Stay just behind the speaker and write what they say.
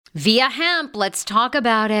Via Hemp, let's talk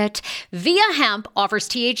about it. Via Hemp offers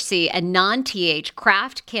THC and non-TH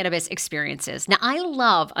craft cannabis experiences. Now, I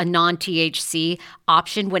love a non-THC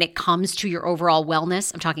option when it comes to your overall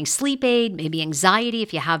wellness. I'm talking sleep aid, maybe anxiety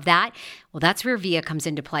if you have that. Well, that's where Via comes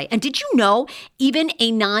into play. And did you know even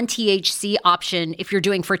a non-THC option, if you're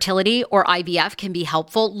doing fertility or IVF, can be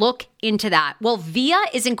helpful? Look into that. Well, Via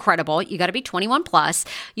is incredible. You got to be 21 plus.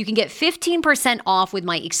 You can get 15% off with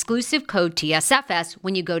my exclusive code TSFS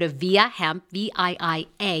when you go to Via Hemp,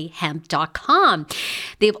 VIIA hemp.com.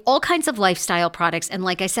 They have all kinds of lifestyle products. And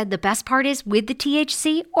like I said, the best part is with the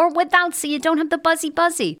THC or without, so you don't have the buzzy.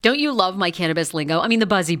 Don't you love my cannabis lingo? I mean, the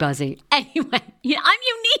buzzy. Anyway, I'm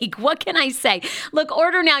unique. What can I say? Look,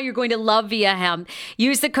 order now. You're going to love Via Hemp.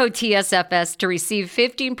 Use the code TSFS to receive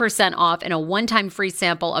 15% off and a one-time free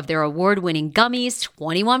sample of their award-winning gummies,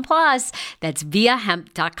 21 plus. That's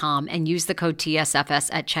viahemp.com, and use the code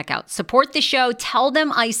TSFS at checkout. Support the show. Tell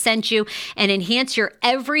them I sent you, and enhance your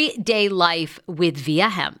everyday life with Via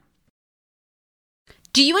Hemp.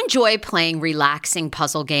 Do you enjoy playing relaxing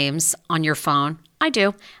puzzle games on your phone? I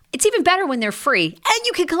do. It's even better when they're free, and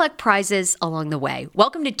you can collect prizes along the way.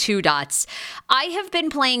 Welcome to Two Dots. I have been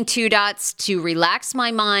playing Two Dots to relax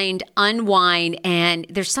my mind, unwind, and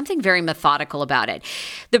there's something very methodical about it.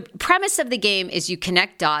 The premise of the game is you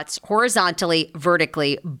connect dots horizontally,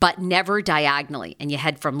 vertically, but never diagonally, and you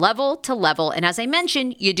head from level to level. And as I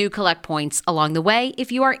mentioned, you do collect points along the way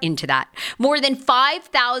if you are into that. More than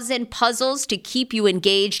 5,000 puzzles to keep you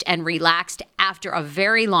engaged and relaxed after a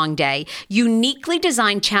very long day. Uniquely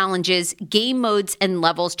designed challenges, game modes, and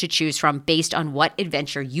levels to choose from based on what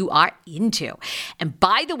adventure you are into. And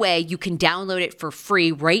by the way, you can download it for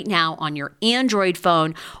free right now on your Android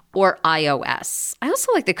phone or iOS. I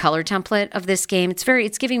also like the color template of this game.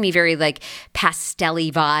 It's giving me very like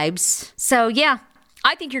pastel-y vibes. So yeah,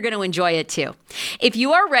 I think you're going to enjoy it too. If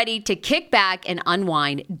you are ready to kick back and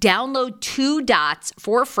unwind, download Two Dots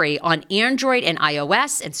for free on Android and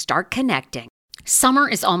iOS and start connecting. Summer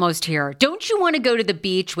is almost here. Don't you want to go to the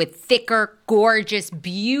beach with thicker, gorgeous,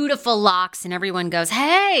 beautiful locks and everyone goes,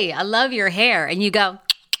 "Hey, I love your hair." And you go,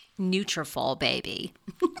 "Nutrafol, baby."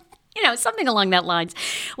 Something along that lines.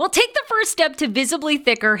 Well, take the first step to visibly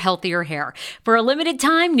thicker, healthier hair. For a limited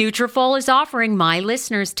time, Nutrafol is offering my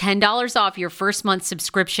listeners $10 off your first month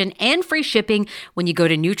subscription and free shipping when you go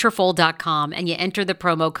to Nutrafol.com and you enter the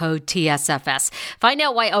promo code TSFS. Find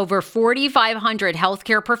out why over 4,500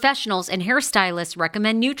 healthcare professionals and hairstylists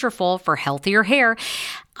recommend Nutrafol for healthier hair.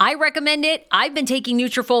 I recommend it. I've been taking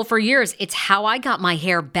Nutrafol for years. It's how I got my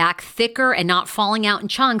hair back thicker and not falling out in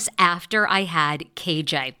chunks after I had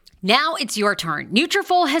KJ. Now it's your turn.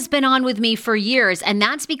 Nutrafol has been on with me for years, and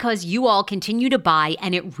that's because you all continue to buy,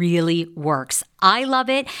 and it really works. I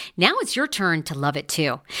love it. Now it's your turn to love it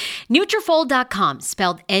too. Nutrafol.com,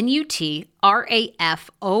 spelled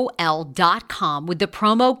Nutrafol.com with the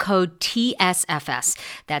promo code TSFS.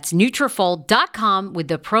 That's Nutrafol.com with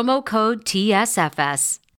the promo code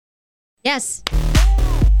TSFS. Yes.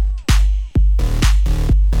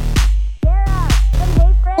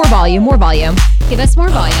 More volume. Give us more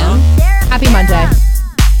volume. Happy Monday.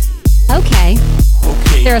 Okay.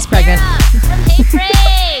 Sarah's pregnant.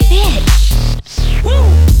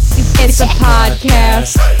 It's a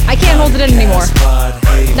podcast. I can't hold it in anymore.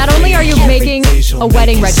 Not only are you making a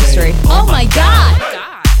wedding registry. Oh my God.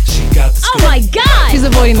 Oh my God. She's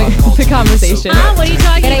avoiding the conversation. What are you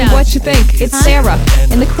talking It ain't about? what you think. It's Sarah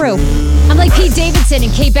and the crew. I'm like Pete Davidson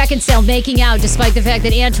and Kate Beckinsale making out despite the fact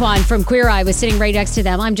that Antoine from Queer Eye was sitting right next to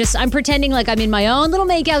them. I'm pretending like I'm in my own little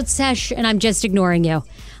makeout sesh and I'm just ignoring you.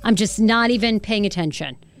 I'm just not even paying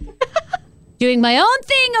attention. Doing my own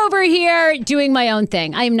thing over here, doing my own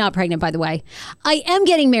thing. I am not pregnant, by the way. I am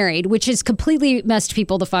getting married, which has completely messed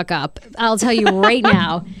people the fuck up. I'll tell you right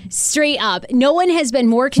now, straight up. No one has been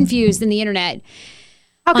more confused than the internet.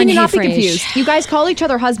 How can you not be confused? You guys call each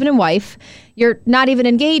other husband and wife. You're not even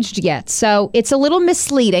engaged yet. So it's a little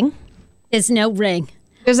misleading. There's no ring.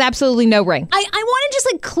 There's absolutely no ring. I want to just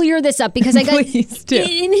clear this up because I got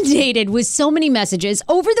inundated with so many messages.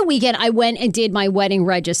 Over the weekend, I went and did my wedding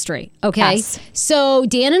registry. Okay. Yes. So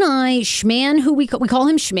Dan and I, Schman, who we call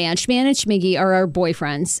him Schman and Schmiggy are our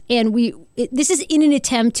boyfriends. And this is in an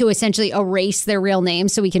attempt to essentially erase their real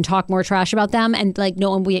names so we can talk more trash about them and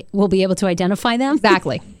no one will be able to identify them.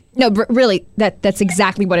 Exactly. No, really, that's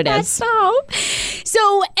exact's what it is.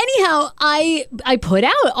 So anyhow, I put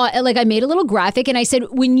out, I made a little graphic and I said,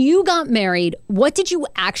 when you got married, what did you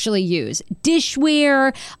actually use?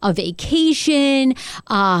 Dishware, a vacation,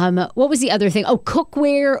 what was the other thing? Oh,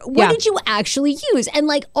 cookware. What did you actually use?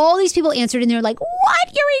 And all these people answered and they're like,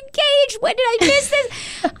 what? You're engaged? When did I miss this?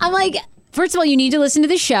 I'm like, First of all, you need to listen to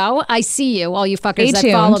the show. I see you, all you fuckers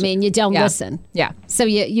that follow me and you don't listen. Yeah. So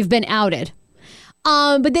you've been outed.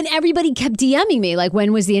 But then everybody kept DMing me, like,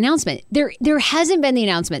 when was the announcement? There hasn't been the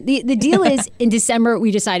announcement. The deal is, in December,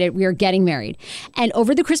 we decided we are getting married. And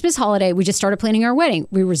over the Christmas holiday, we just started planning our wedding.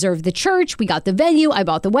 We reserved the church. We got the venue. I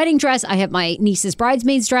bought the wedding dress. I have my niece's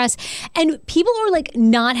bridesmaid's dress. And people are, like,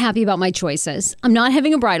 not happy about my choices. I'm not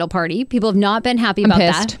having a bridal party. People have not been happy about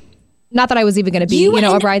that. Not that I was even going to be,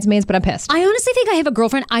 a bridesmaids, but I'm pissed. I honestly think I have a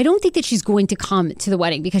girlfriend. I don't think that she's going to come to the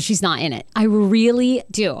wedding because she's not in it. I really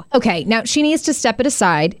do. Okay, now she needs to step it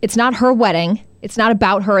aside. It's not her wedding. It's not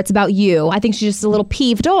about her. It's about you. I think she's just a little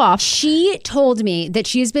peeved off. She told me that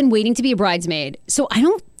she has been waiting to be a bridesmaid. So I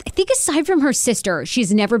think aside from her sister,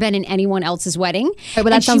 she's never been in anyone else's wedding. Right, but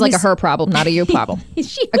that sounds like a her problem, not a you problem.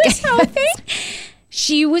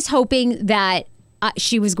 She was hoping that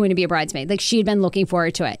she was going to be a bridesmaid. Like, she had been looking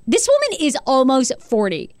forward to it. This woman is almost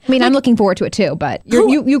 40. I mean, I'm looking forward to it too, but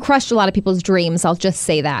you crushed a lot of people's dreams. I'll just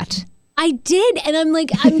say that. I did. And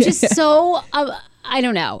I'm just so, I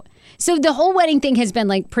don't know. So the whole wedding thing has been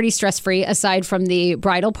like pretty stress-free aside from the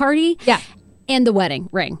bridal party. Yeah. And the wedding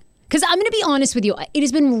ring. Because I'm going to be honest with you. It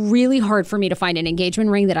has been really hard for me to find an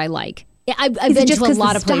engagement ring that I like. I've been to a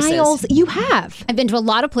lot of places. You have. I've been to a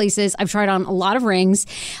lot of places. I've tried on a lot of rings.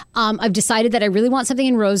 I've decided that I really want something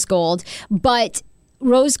in rose gold, but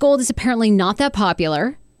rose gold is apparently not that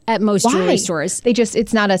popular at most jewelry stores.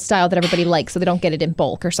 It's not a style that everybody likes, so they don't get it in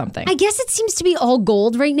bulk or something. I guess it seems to be all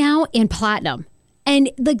gold right now and platinum.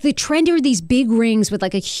 And like the trend are these big rings with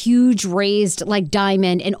like a huge raised like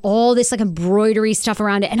diamond and all this like embroidery stuff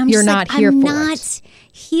around it. And I'm You're just not like, here I'm for not it.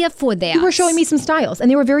 Here for that. You were showing me some styles,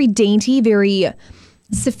 and they were very dainty, very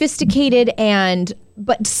sophisticated,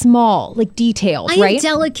 but small, like detailed, right? I am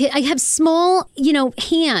delicate. I have small,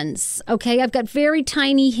 hands. Okay, I've got very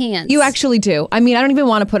tiny hands. You actually do. I mean, I don't even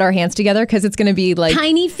want to put our hands together because it's going to be like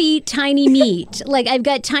tiny feet, tiny meat. Like I've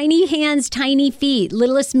got tiny hands, tiny feet,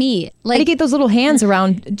 littlest me. Like, how do you get those little hands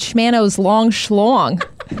around Schmano's long schlong?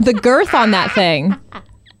 The girth on that thing.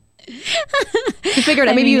 You figured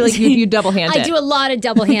out maybe you double hand it. I do a lot of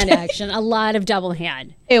double hand action. A lot of double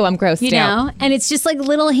hand. Ew, I'm grossed out. And it's just like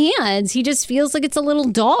little hands. He just feels like it's a little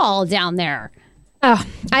doll down there. Oh,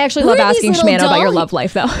 I actually love asking Shmano about your love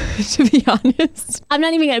life, though, to be honest. I'm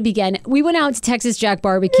not even going to begin. We went out to Texas Jack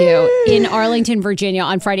Barbecue in Arlington, Virginia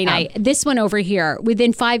on Friday night. This one over here,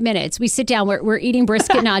 within 5 minutes, we sit down. We're eating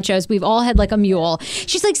brisket nachos. We've all had like a mule.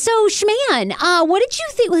 She's like, so Shman, what did you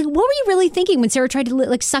think? Like, what were you really thinking when Sarah tried to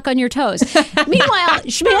like suck on your toes? Meanwhile,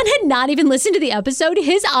 Shman had not even listened to the episode.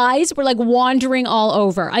 His eyes were like wandering all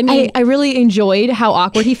over. I mean, I really enjoyed how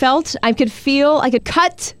awkward he felt. I could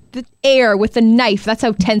cut the air with a knife. That's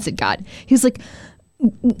how tense it got. He was like,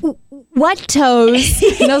 what toes?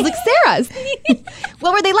 And I was like, Sarah's.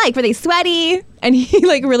 What were they like? Were they sweaty? And he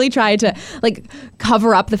like really tried to like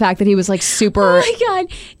cover up the fact that he was like super. Oh my God.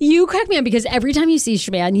 You crack me up because every time you see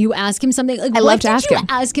Shman, you ask him something. Like, I love to ask him.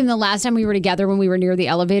 Ask him the last time we were together when we were near the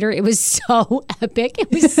elevator? It was so epic. It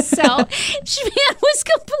was so. Shman was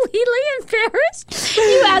completely embarrassed.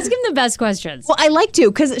 You ask him the best questions. Well, I like to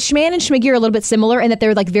because Shman and Schmiggy are a little bit similar in that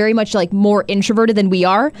they're like very much like more introverted than we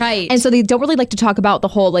are. Right. And so they don't really like to talk about the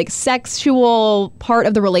whole like sexual part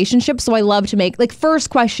of the relationship. So I love to make like first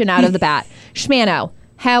question out of the bat. Shmano,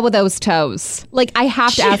 how are those toes? Like, I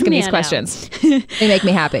have to ask him these questions. They make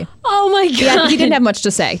me happy. Oh my God. Yeah, he didn't have much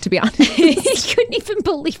to say, to be honest. He couldn't even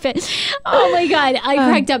believe it. Oh my God. I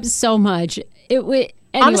cracked up so much. Anyway.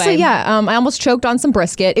 Honestly, yeah. I almost choked on some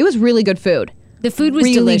brisket. It was really good food. The food was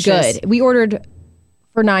really delicious. Good. We ordered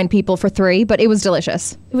for 9 people for 3, but it was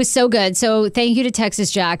delicious. It was so good. So thank you to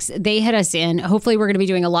Texas Jacks. They had us in. Hopefully we're going to be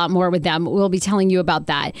doing a lot more with them. We'll be telling you about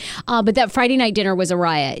that. But that Friday night dinner was a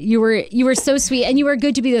riot. You were so sweet, and you were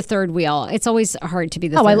good to be the third wheel. It's always hard to be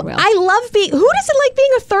the third wheel. I love being. Who doesn't like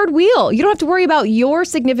being a third wheel? You don't have to worry about your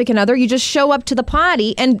significant other. You just show up to the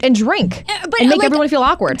party and drink and make everyone feel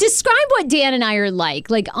awkward. Describe what Dan and I are like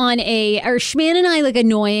on are Shman and I like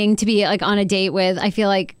annoying to be like on a date with? I feel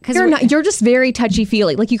like because you're just very touchy feely.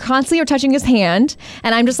 Like you constantly are touching his hand,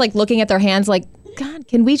 and I'm just like looking at their hands like, God,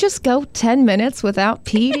 can we just go 10 minutes without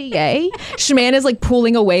PDA? Shman is like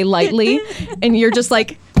pulling away lightly, and you're just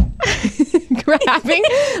like grabbing.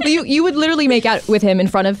 You would literally make out with him in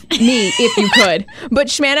front of me if you could. But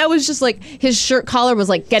Shmano was just like, his shirt collar was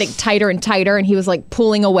like getting tighter and tighter, and he was like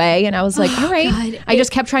pulling away, and I was like, all right. God. I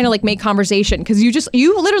just kept trying to like make conversation because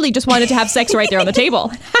you literally just wanted to have sex right there on the table.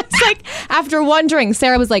 It's like after one drink,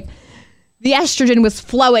 Sarah was like, the estrogen was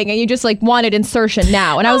flowing and you just like wanted insertion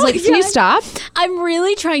now. And I was like, can you stop? I'm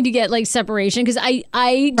really trying to get like separation because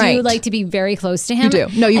I do like to be very close to him. You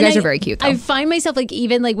do. No, you guys are very cute though. I find myself like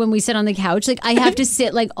even like when we sit on the couch, like I have to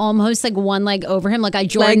sit like almost like one leg over him. Like I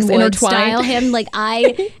Jordan Wood style him. Like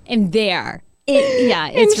I am there.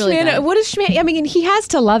 It's really good. What is Schman? I mean, he has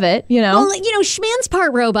to love it, Well, Schman's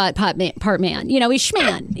part robot, part man. He's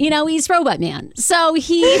Schman. He's robot man. So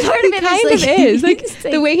he part of it kind is of is. Like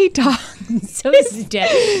the way he talks. So stiff.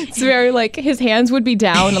 It's very like his hands would be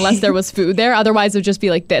down unless there was food there. Otherwise, it would just be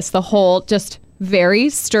like this. The whole just very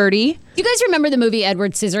sturdy. You guys remember the movie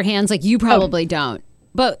Edward Scissorhands? Like you probably don't.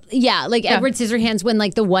 But Edward Scissorhands when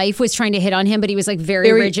like the wife was trying to hit on him, but he was like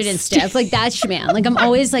very rigid and stiff. Like that's Schman. Like I'm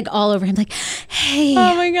always like all over him like, hey.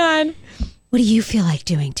 Oh my God. What do you feel like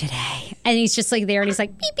doing today? And he's just like there and he's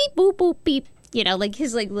like beep, beep, boop, boop, beep. Like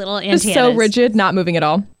his like little antennas. Just so rigid, not moving at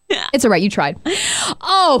all. It's all right. You tried.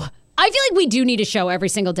 Oh, I feel like we do need a show every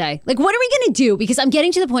single day. Like, what are we going to do? Because I'm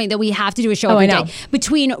getting to the point that we have to do a show every day.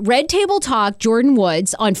 Between Red Table Talk, Jordan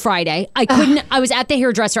Woods on Friday, I was at the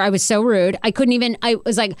hairdresser. I was so rude. I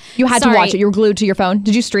was like, you had to watch it. You were glued to your phone.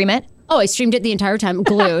 Did you stream it? Oh, I streamed it the entire time,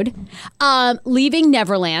 glued. Leaving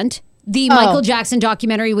Neverland. The Michael Jackson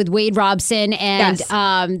documentary with Wade Robson and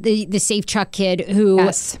the Safe Chuck kid who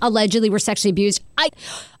allegedly were sexually abused.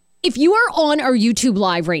 If you are on our YouTube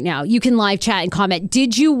live right now, you can live chat and comment.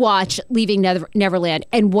 Did you watch Leaving Neverland?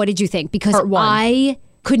 And what did you think? Because I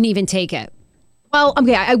couldn't even take it. Well,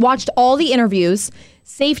 okay, I watched all the interviews.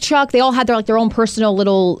 Safe Chuck, they all had their own personal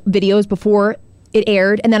little videos before it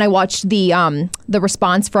aired. And then I watched the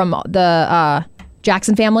response from the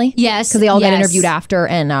Jackson family. Yes. Because they all got interviewed after.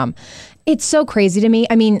 And it's so crazy to me.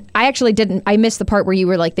 I mean, I missed the part where you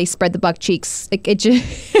were like, they spread the buck cheeks. It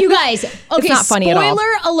just... You guys, okay, it's not funny at all.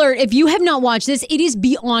 Spoiler alert, if you have not watched this, it is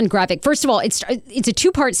beyond graphic. First of all, it's a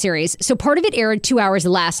 2-part series. So part of it aired 2 hours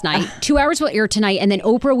last night. 2 hours will air tonight. And then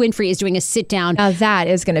Oprah Winfrey is doing a sit down. That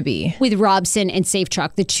is going to be. With Robson and Safe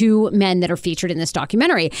Chuck, the two men that are featured in this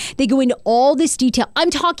documentary. They go into all this detail.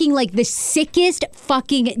 I'm talking like the sickest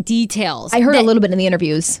fucking details. I heard a little bit in the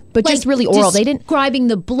interviews, but like, just really oral. They didn't. Describing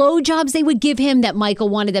the blowjobs they would give him, that Michael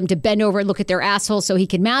wanted them to bend over and look at their assholes so he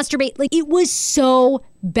could masturbate. Like, it was so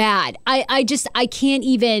bad. I can't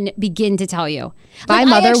even begin to tell you. Like,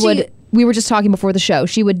 my mother we were just talking before the show,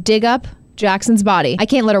 she would dig up Jackson's body. I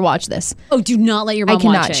can't let her watch this. Oh, do not let your mom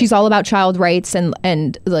watch it. She's all about child rights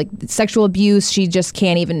and like sexual abuse. She just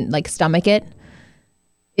can't even like stomach it.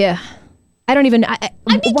 Yeah. I don't even.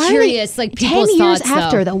 I'd be curious, like people's 10 years thoughts,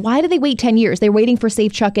 after, though. Why did they wait 10 years? They're waiting for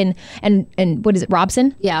Safe Chuck and what is it,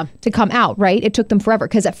 Robson? Yeah. To come out, right? It took them forever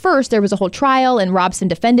because at first there was a whole trial and Robson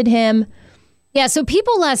defended him. Yeah, so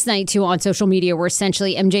people last night, too, on social media were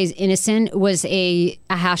essentially MJ's innocent was a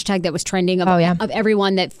hashtag that was trending of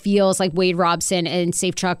everyone that feels like Wade Robson and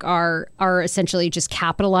Safe Chuck are essentially just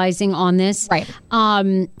capitalizing on this. Right.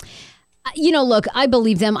 Look, I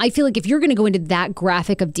believe them. I feel like if you're going to go into that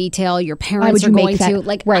graphic of detail, your parents are going to,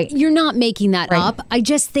 like, you're not making that up. I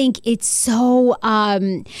just think it's so, I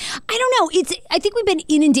don't know. I think we've been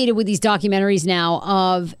inundated with these documentaries now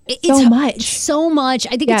of so much.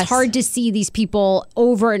 I think it's hard to see these people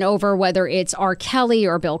over and over, whether it's R. Kelly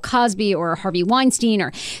or Bill Cosby or Harvey Weinstein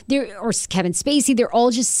or Kevin Spacey. They're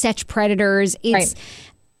all just such predators. It's,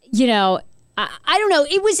 I don't know.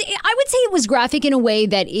 I would say it was graphic in a way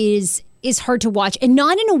that is hard to watch, and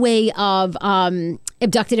not in a way of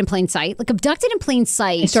Abducted in Plain Sight. Like Abducted in Plain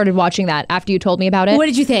Sight. I started watching that after you told me about it. What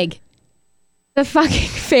did you think? The fucking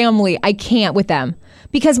family. I can't with them.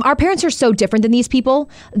 Because our parents are so different than these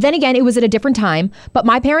people. Then again, it was at a different time. But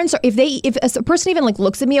my parents, if a person even like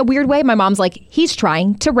looks at me a weird way, my mom's like, he's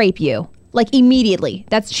trying to rape you. Like immediately.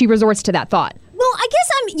 She resorts to that thought. Well, I guess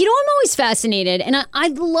I'm always fascinated, and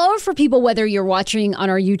I'd love for people, whether you're watching on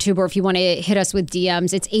our YouTube or if you want to hit us with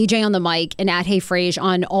DMs, it's AJ on the mic and at Hey Frage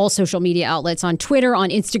on all social media outlets, on Twitter, on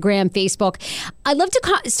Instagram, Facebook. I'd love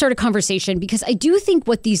to start a conversation because I do think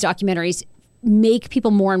what these documentaries make people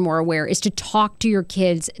more and more aware is to talk to your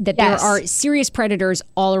kids that there are serious predators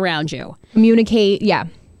all around you. Communicate, yeah.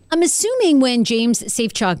 I'm assuming when James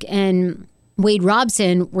Safechuck and Wade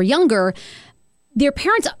Robson were younger, their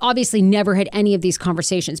parents obviously never had any of these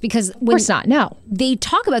conversations because when of course not, no. They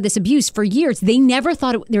talk about this abuse for years. They never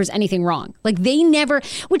thought there was anything wrong. Like they never,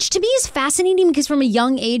 which to me is fascinating because from a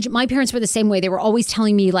young age, my parents were the same way. They were always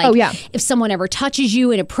telling me like, if someone ever touches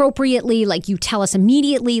you inappropriately, like you tell us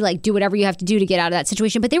immediately, like do whatever you have to do to get out of that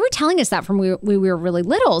situation. But they were telling us that from when we were really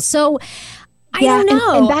little. So I don't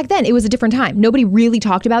know. And back then it was a different time. Nobody really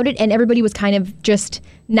talked about it and everybody was kind of just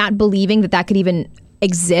not believing that could even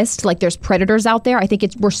exist. Like there's predators out there. I think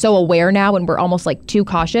we're so aware now and we're almost like too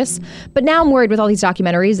cautious. But now I'm worried with all these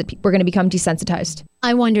documentaries that we're going to become desensitized.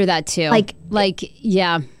 I wonder that too.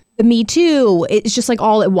 Yeah. The Me Too, it's just like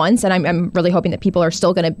all at once. And I'm really hoping that people are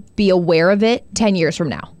still going to be aware of it 10 years from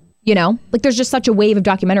now. You know, like there's just such a wave of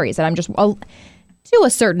documentaries that I'm just, to a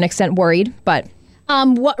certain extent, worried. But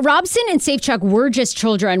Robson and Safechuck were just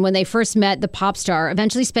children when they first met the pop star,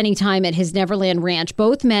 eventually spending time at his Neverland ranch.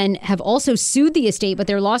 Both men have also sued the estate, but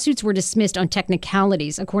their lawsuits were dismissed on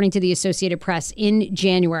technicalities, according to the Associated Press in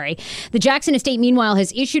January. The Jackson estate, meanwhile,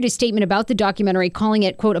 has issued a statement about the documentary, calling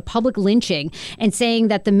it, quote, a public lynching, and saying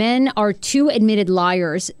that the men are two admitted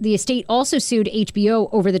liars. The estate also sued HBO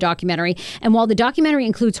over the documentary. And while the documentary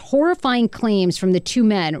includes horrifying claims from the two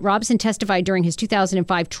men, Robson testified during his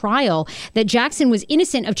 2005 trial that Jackson was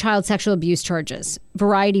innocent of child sexual abuse charges.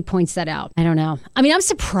 Variety points that out. I don't know. I mean, I'm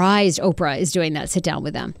surprised Oprah is doing that sit down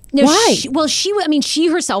with them. No, why? She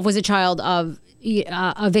herself was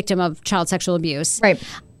a victim of child sexual abuse. Right.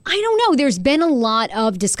 I don't know. There's been a lot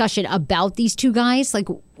of discussion about these two guys, like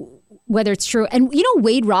whether it's true. And you know,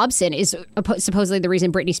 Wade Robson is supposedly the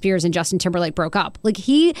reason Britney Spears and Justin Timberlake broke up. Like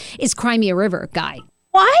he is Cry Me a River guy.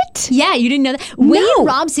 What? Yeah, you didn't know that? No. Wade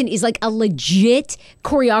Robson is like a legit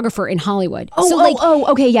choreographer in Hollywood.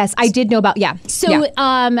 Okay, yes, I did know about, So,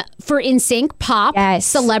 for NSYNC, Pop, yes.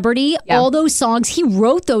 Celebrity, all those songs, he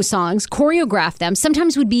wrote those songs, choreographed them,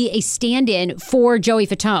 sometimes would be a stand-in for Joey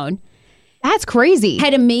Fatone. That's crazy.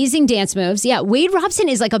 Had amazing dance moves. Yeah, Wade Robson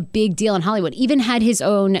is like a big deal in Hollywood, even had his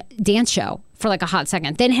own dance show for like a hot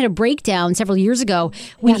second. Then had a breakdown several years ago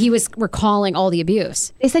when he was recalling all the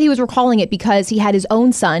abuse. They said he was recalling it because he had his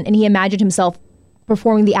own son and he imagined himself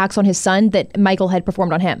performing the acts on his son that Michael had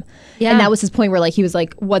performed on him. Yeah. And that was his point where like he was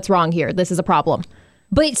like, what's wrong here? This is a problem.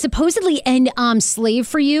 But supposedly, and Slave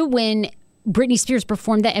for You, when Britney Spears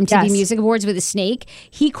performed the MTV Music Awards with a snake,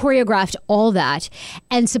 he choreographed all that.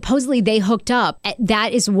 And supposedly they hooked up.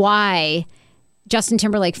 That is why Justin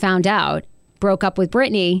Timberlake found out, broke up with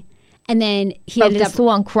Britney, and then he ended up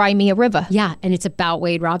on Cry Me a River. Yeah, and it's about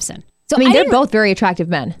Wade Robson. So I mean, they're both very attractive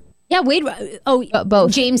men. Yeah, Wade.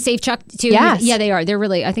 Both. James Safechuck too. Yes. Yeah, they are. They're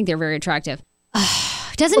really. I think they're very attractive.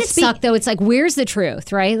 Doesn't it suck though? It's like, where's the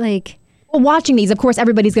truth, right? Like, well, watching these, of course,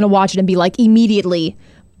 everybody's going to watch it and be like, immediately,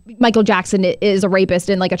 Michael Jackson is a rapist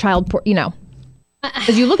and like a child.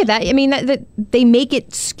 As you look at that, I mean, that they make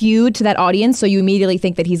it skewed to that audience, so you immediately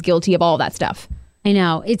think that he's guilty of all that stuff. I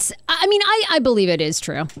know. I believe it is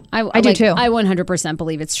true. I do too. I 100%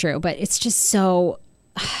 believe it's true, but it's just so,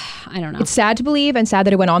 I don't know. It's sad to believe and sad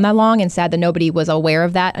that it went on that long and sad that nobody was aware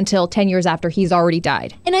of that until 10 years after he's already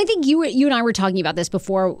died. And I think you and I were talking about this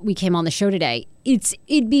before we came on the show today.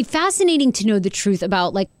 It'd be fascinating to know the truth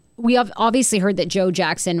about, like, we have obviously heard that Joe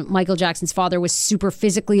Jackson, Michael Jackson's father, was super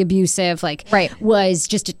physically abusive, was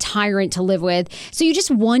just a tyrant to live with. So you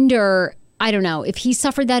just wonder, I don't know, if he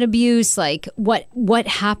suffered that abuse, like what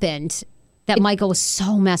happened that Michael was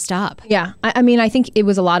so messed up. Yeah. I mean, I think it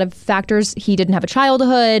was a lot of factors. He didn't have a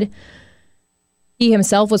childhood. He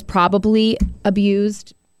himself was probably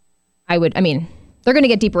abused. They're going to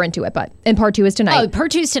get deeper into it, and part 2 is tonight. Oh,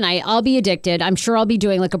 part 2 is tonight. I'll be addicted. I'm sure I'll be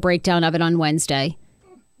doing like a breakdown of it on Wednesday.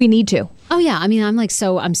 We need to. Oh, yeah. I mean,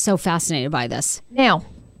 I'm so fascinated by this. Now,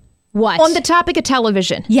 what? On the topic of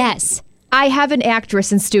television. Yes. I have an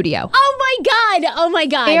actress in studio. Oh my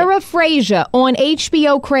God. Sarah Fraser on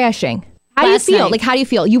HBO Crashing. How do you feel? Night. Like, how do you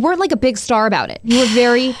feel? You weren't like a big star about it. You were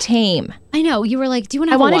very tame. I know. You were like, do you want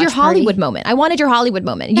to have I wanted a your watch party? Hollywood moment. I wanted your Hollywood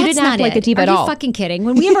moment. You That's didn't act not like a diva at all. all. Are you fucking kidding?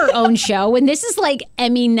 When we have our own show, when this is like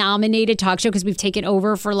Emmy-nominated talk show because we've taken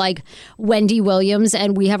over for like Wendy Williams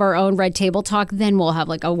and we have our own Red Table Talk, then we'll have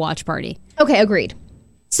like a watch party. Okay, agreed.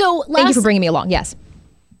 So thank you for bringing me along. Yes.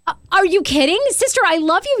 Are you kidding? Sister, I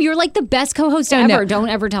love you. You're like the best co-host ever. No. Don't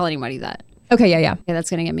ever tell anybody that. Okay, yeah. Yeah, that's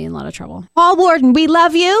going to get me in a lot of trouble. Paul Warden, we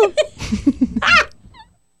love you.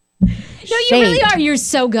 No, you really are. You're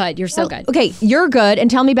so good. You're so good. Okay, you're good. And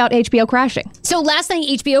tell me about HBO Crashing. So last night,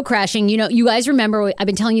 HBO Crashing, you guys remember, I've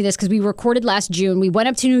been telling you this because we recorded last June. We went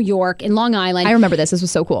up to New York in Long Island. I remember this. This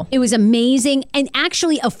was so cool. It was amazing. And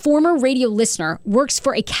actually, a former radio listener works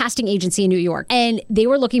for a casting agency in New York. And they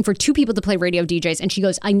were looking for 2 people to play radio DJs. And she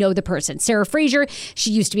goes, I know the person. Sarah Fraser.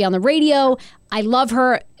 She used to be on the radio. I love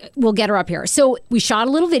her. We'll get her up here. So we shot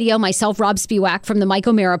a little video, myself, Rob Spiewak from the Mike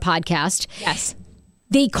O'Mara podcast. Yes.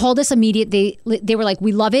 They called us immediately. They were like,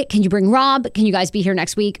 we love it. Can you bring Rob? Can you guys be here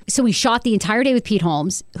next week? So we shot the entire day with Pete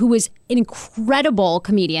Holmes, who was an incredible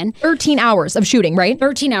comedian. 13 hours of shooting, right?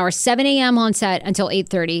 13 hours, 7 a.m. on set until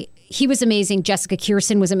 8:30. he was amazing. Jessica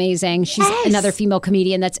Kirsten was amazing. She's another female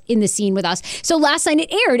comedian that's in the scene with us. So last night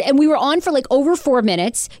it aired, and we were on for like over 4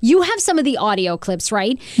 minutes. You have some of the audio clips,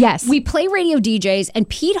 right? Yes. We play radio DJs, and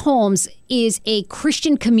Pete Holmes is a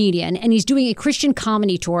Christian comedian, and he's doing a Christian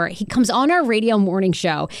comedy tour. He comes on our radio morning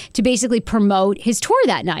show to basically promote his tour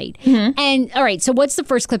that night. And all right, so what's the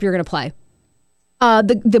first clip you're going to play?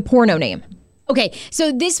 The porno name. Okay,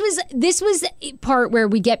 so this was a part where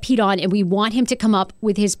we get Pete on and we want him to come up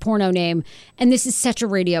with his porno name, and this is such a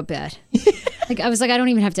radio bit. I was like, I don't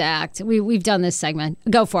even have to act. We've done this segment.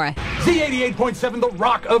 Go for it. Z88.7, the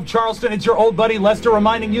Rock of Charleston. It's your old buddy Lester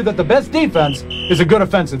reminding you that the best defense is a good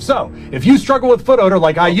offensive. So, if you struggle with foot odor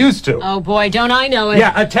like I used to. Oh boy, don't I know it.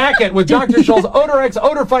 Yeah, attack it with Dr. Scholl's Odor-X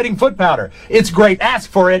Odor Fighting Foot Powder. It's great. Ask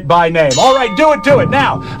for it by name. All right, do it.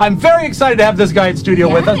 Now, I'm very excited to have this guy in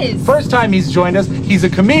studio with us. First time he's joined us. He's a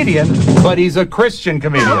comedian, but he's a Christian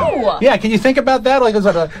comedian. Oh. Yeah, can you think about that? Like,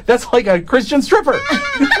 that's like a Christian stripper.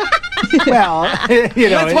 Well,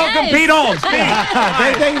 Let's welcome Pete Holmes.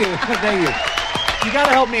 thank you. You got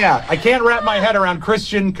to help me out. I can't wrap my head around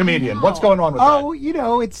Christian comedian. What's going on with that?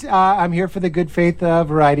 Oh, it's I'm here for the Good Faith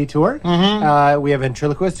Variety Tour. We have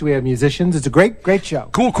ventriloquists, we have musicians. It's a great show.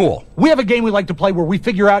 Cool. We have a game we like to play where we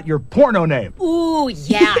figure out your porno name. Ooh,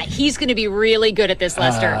 yeah. He's going to be really good at this,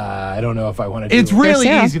 Lester. I don't know if I want to do It's it. really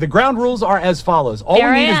easy. The ground rules are as follows. All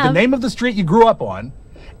There we I need is the am. name of the street you grew up on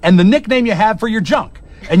and the nickname you have for your junk.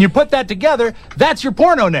 And you put that together, that's your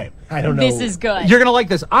porno name. I don't know. This is good. You're going to like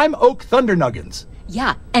this. I'm Oak Thunder Nuggins.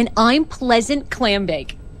 Yeah, and I'm Pleasant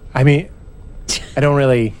Clambake. I mean, I don't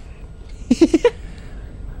really...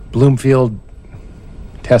 Bloomfield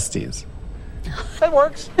testes. That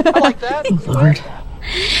works. I like that. Lord.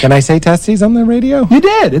 Can I say testes on the radio? You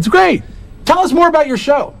did. It's great. Tell us more about your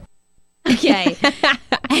show. Okay.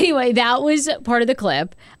 Anyway, that was part of the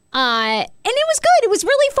clip. And it was good. It was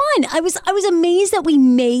really fun. I was amazed that we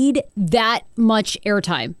made that much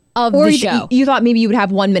airtime of the show. You thought maybe you would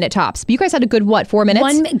have 1 minute tops, but you guys had a good, 4 minutes?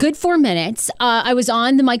 One good 4 minutes. I was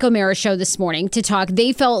on the Mike O'Mara show this morning to talk.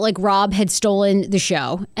 They felt like Rob had stolen the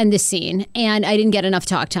show and the scene, and I didn't get enough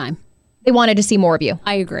talk time. They wanted to see more of you.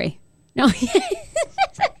 I agree. No.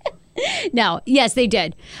 No. Yes, they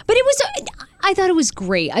did. But it was, I thought it was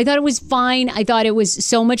great. I thought it was fine. I thought it was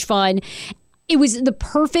so much fun. It was the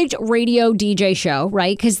perfect radio DJ show,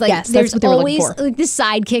 right? Because there's always like this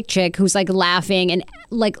sidekick chick who's like laughing and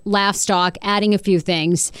like laugh stock, adding a few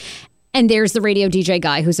things. And there's the radio DJ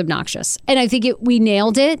guy who's obnoxious. And I think we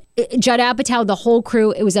nailed it. Judd Apatow, the whole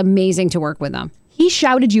crew, it was amazing to work with them. He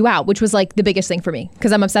shouted you out, which was like the biggest thing for me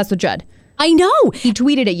because I'm obsessed with Judd. I know. He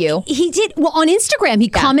tweeted at you. He did. Well, on Instagram, he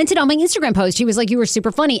commented on my Instagram post. He was like, you were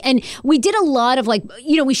super funny. And we did a lot of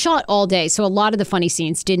we shot all day. So a lot of the funny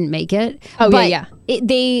scenes didn't make it. Oh, but yeah.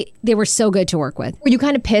 They were so good to work with. Were you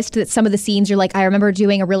kind of pissed that some of the scenes you're like, I remember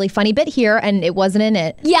doing a really funny bit here and it wasn't in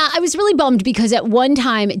it? Yeah, I was really bummed because at one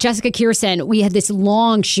time, Jessica Kirsten, we had this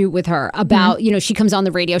long shoot with her about, she comes on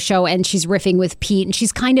the radio show and she's riffing with Pete and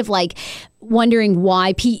she's kind of like wondering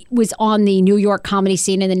why Pete was on the New York comedy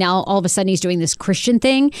scene and then now all of a sudden he's doing this Christian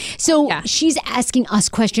thing. So she's asking us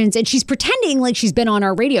questions and she's pretending like she's been on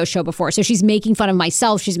our radio show before. So she's making fun of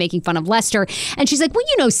myself. She's making fun of Lester. And she's like,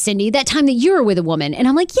 well, Cindy, that time that you were with a woman. And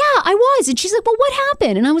I'm like, yeah, I was. And she's like, well, what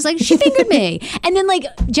happened? And I was like, she fingered me. And then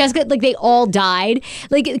Jessica, they all died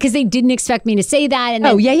because they didn't expect me to say that. And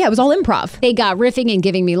it was all improv. They got riffing and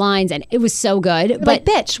giving me lines and it was so good. But like,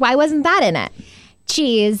 bitch, why wasn't that in it?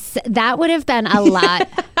 Geez, that would have been a lot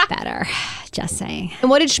better. Just saying. And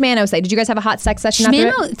what did Shmano say? Did you guys have a hot sex session after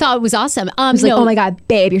it? Shmano thought it was awesome. He was like, oh my God,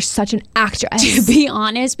 babe, you're such an actress. To be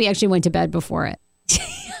honest, we actually went to bed before it.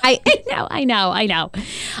 I know.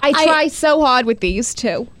 I try so hard with these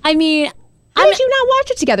too. I mean, how did you not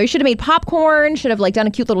watch it together? You should have made popcorn, should have done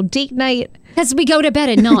a cute little date night. Because we go to bed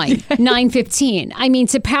at 9:15. I mean,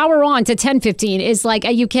 to power on to 10:15 is like,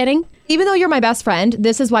 are you kidding? Even though you're my best friend,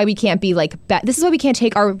 this is why we can't be this is why we can't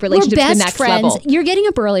take our relationship to the next level. You're getting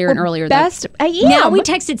up earlier and earlier. I am. Now we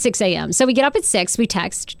text at 6 a.m. So we get up at 6, we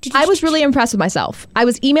text. I was really impressed with myself. I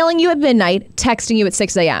was emailing you at midnight, texting you at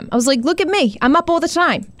 6 a.m. I was like, look at me. I'm up all the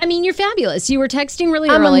time. I mean, you're fabulous. You were texting really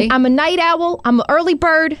early. I'm a night owl. I'm an early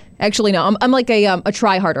bird. Actually, no. I'm like a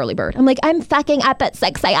try-hard early bird. I'm like, I'm fucking up at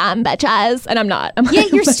 6 a.m., bitches. And I'm not. Yeah,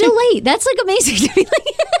 you're still late. That's amazing to be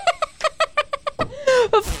like...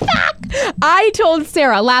 Fuck! I told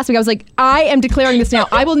Sarah last week, I was like, I am declaring this now.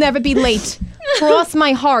 I will never be late. Cross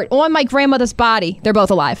my heart on my grandmother's body. They're both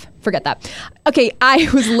alive. Forget that. Okay, I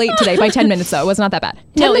was late today by 10 minutes, though. It was not that bad.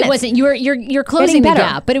 No, it wasn't. You're closing the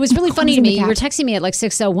gap. But it was really funny to me. You were texting me at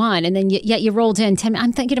 6:01, and then yet you rolled in 10 minutes.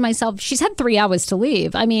 I'm thinking to myself, she's had 3 hours to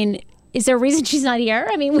leave. I mean... Is there a reason she's not here?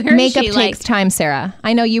 I mean, where Makeup is she? takes time, Sarah.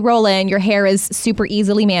 I know you roll in. Your hair is super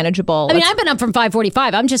easily manageable. I mean, I've been up from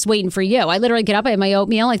 5:45. I'm just waiting for you. I literally get up, I have my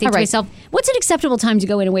oatmeal. I think to myself, what's an acceptable time to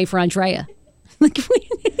go in and wait for Andrea? Like,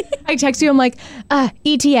 I text you. I'm like,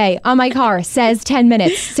 ETA on my car says 10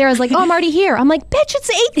 minutes. Sarah's like, I'm already here. I'm like, bitch, it's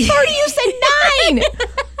 8:30. You said 9.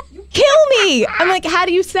 Kill me. I'm like, how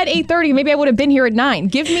do you set 8:30? Maybe I would have been here at 9.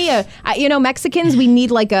 Give me Mexicans, we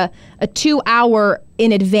need like a 2 hour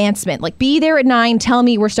in advancement. Like, be there at 9. Tell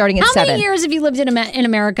me we're starting at 7. How many years have you lived in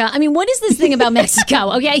America? I mean, what is this thing about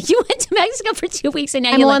Mexico? Okay, you went to Mexico for 2 weeks and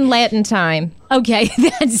now I'm on Latin time. Okay,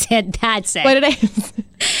 that's it. That's it. What did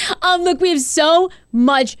I? Look, we have so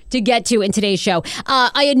much to get to in today's show.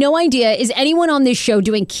 I had no idea. Is anyone on this show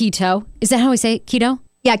doing keto? Is that how I say it? Keto?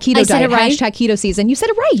 Yeah, keto I said diet. it right? Hashtag keto season. You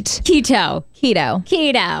said it right. Keto.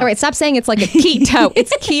 Keto. All right, stop saying it's like a keto.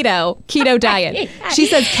 It's keto. Keto diet. She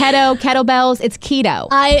says keto, kettlebells. It's keto.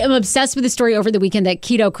 I am obsessed with the story over the weekend that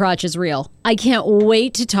keto crotch is real. I can't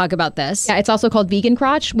wait to talk about this. Yeah, it's also called vegan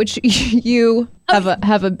crotch, which you have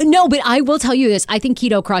a. No, but I will tell you this. I think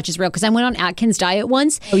keto crotch is real because I went on Atkins diet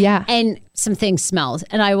once. Oh, yeah. And some things smelled,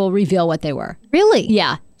 and I will reveal what they were. Really?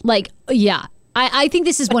 Yeah. I think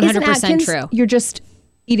this is 100% true. You're just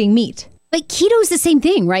eating meat. Like keto is the same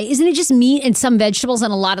thing, right? Isn't it just meat and some vegetables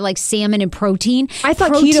and a lot of like salmon and protein? I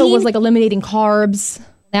thought keto was like eliminating carbs.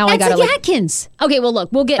 Now That's I gotta like Atkins. Okay, well, look,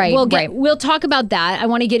 we'll talk about that. I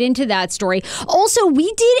want to get into that story. Also, we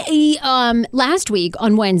did a last week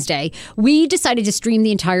on Wednesday. We decided to stream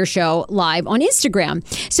the entire show live on Instagram.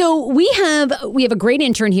 So we have a great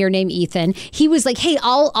intern here named Ethan. He was like, "Hey,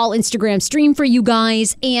 I'll Instagram stream for you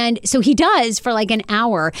guys," and so he does for like an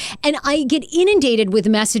hour, and I get inundated with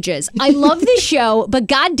messages. I love this show, but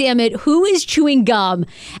God damn it, who is chewing gum?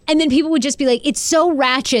 And then people would just be like, "It's so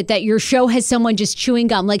ratchet that your show has someone just chewing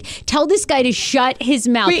gum." Like, tell this guy to shut his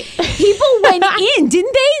mouth. People went in,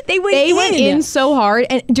 didn't they? They went in so hard.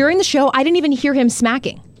 And during the show, I didn't even hear him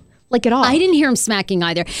smacking. Like at all. I didn't hear him smacking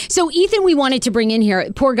either. So Ethan, we wanted to bring in here,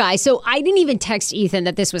 poor guy. So I didn't even text Ethan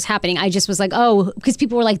that this was happening. I just was like, oh, because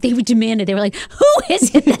people were like, they would demand it. They were like, who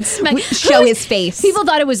is it that's smacking? Show his face. People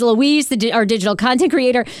thought it was Louise, our digital content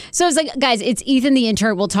creator. So I was like, guys, it's Ethan the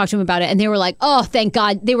intern. We'll talk to him about it. And they were like, oh, thank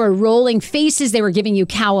God. They were rolling faces. They were giving you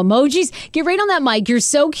cow emojis. Get right on that mic. You're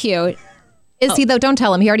so cute. Is he though? Don't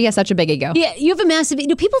tell him. He already has such a big ego. Yeah, you have a massive.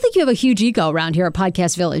 People think you have a huge ego around here at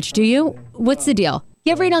Podcast Village. Do you? What's the deal?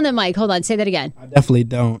 Get right on the mic. Hold on. Say that again. I definitely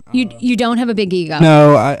don't. You don't have a big ego.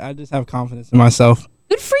 No, I just have confidence in myself.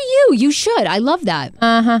 Good for you. You should. I love that.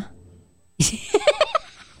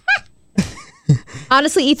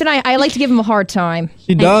 Honestly, Ethan, I like to give him a hard time.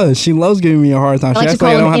 She does. She loves giving me a hard time. I like to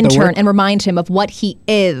call him an intern and remind him of what he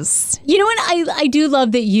is. You know what? I do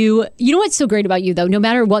love that you know what's so great about you, though? No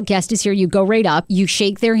matter what guest is here, you go right up, you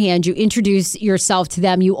shake their hand, you introduce yourself to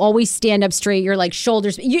them, you always stand up straight, you're like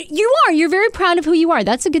shoulders. You're very proud of who you are.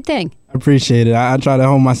 That's a good thing. I appreciate it. I try to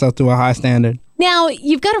hold myself to a high standard. Now,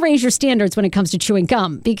 you've got to raise your standards when it comes to chewing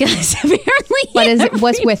gum because apparently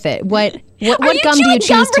what's with it? What gum do you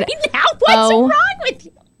choose right now? What's wrong with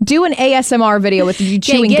you? Do an ASMR video with you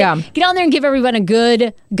chewing gum. Get on there and give everyone a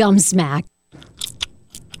good gum smack.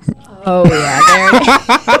 Oh,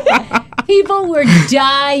 yeah. People were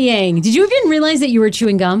dying. Did you even realize that you were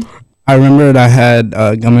chewing gum? I remembered I had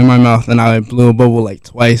gum in my mouth and I blew a bubble like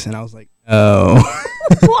twice and I was like, oh.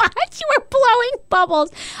 What? You were blowing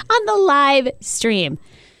bubbles on the live stream.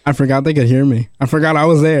 I forgot they could hear me. I forgot I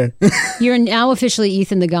was there. You're now officially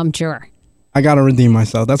Ethan the Gum Chewer. I got to redeem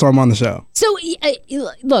myself. That's why I'm on the show. So,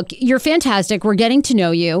 look, you're fantastic. We're getting to know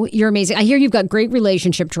you. You're amazing. I hear you've got great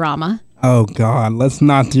relationship drama. Oh, God. Let's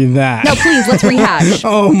not do that. No, please, let's rehash.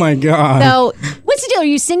 Oh, my God. So, what's the deal? Are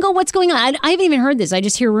you single? What's going on? I haven't even heard this. I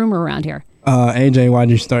just hear rumor around here. AJ, why'd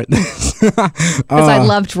you start this? Because I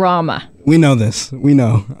love drama. We know this. We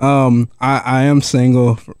know. I am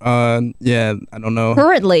single. Yeah, I don't know.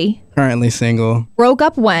 Currently single. Broke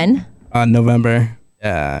up when? November.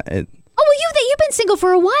 Yeah. Oh, well, you've been single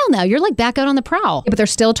for a while now. You're like back out on the prowl. Yeah, but they're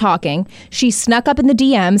still talking. She snuck up in the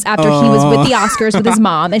DMs after he was with the Oscars with his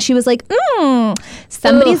mom, and she was like,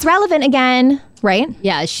 somebody's relevant again. Right?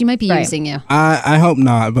 Yeah, she might be using you. I hope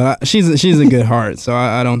not, but she's a good heart, so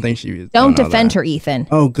I don't think she. Don't defend her, Ethan.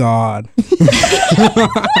 Oh God.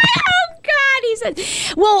 He said,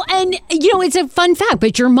 well, and it's a fun fact,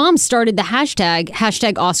 but your mom started the hashtag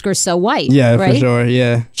Oscars So White. Yeah, right? For sure.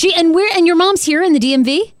 Yeah. And your mom's here in the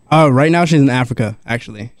DMV? Right now she's in Africa.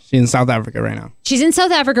 Actually, she's in South Africa right now. She's in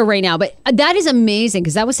South Africa right now, but that is amazing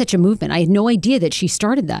because that was such a movement. I had no idea that she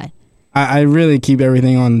started that. I really keep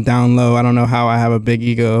everything on down low. I don't know how I have a big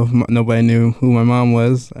ego. Nobody knew who my mom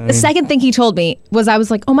was. The second thing he told me was, I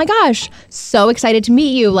was like, oh my gosh, so excited to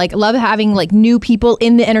meet you. Like, love having like new people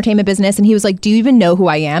in the entertainment business. And he was like, do you even know who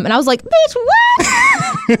I am? And I was like, bitch,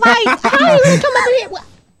 what? Like, how you come over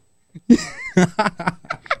here?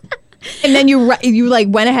 And then you like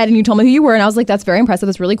went ahead and you told me who you were. And I was like, that's very impressive.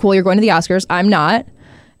 That's really cool. You're going to the Oscars. I'm not.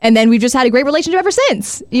 And then we've just had a great relationship ever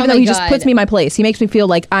since. Even though he just puts me in my place. He makes me feel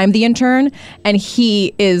like I'm the intern and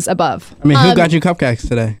he is above. I mean, who got you cupcakes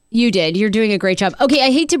today? You did. You're doing a great job. Okay, I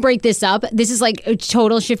hate to break this up. This is like a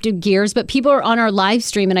total shift of gears, but people are on our live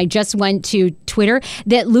stream, and I just went to Twitter,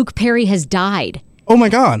 that Luke Perry has died. Oh my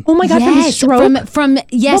God. Oh my God, from the stroke? From what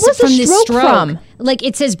was from the stroke from? Like,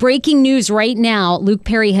 it says breaking news right now, Luke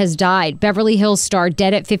Perry has died. Beverly Hills star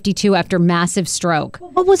dead at 52 after massive stroke.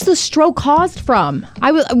 What was the stroke caused from?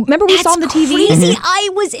 Remember we saw on the TV? Crazy. I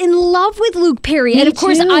was in love with Luke Perry. And of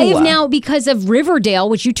course, too. I have now, because of Riverdale,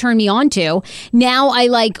 which you turned me on to, now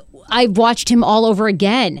I've watched him all over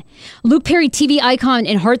again. Luke Perry, TV icon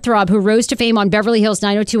and heartthrob who rose to fame on Beverly Hills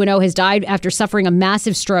 90210, has died after suffering a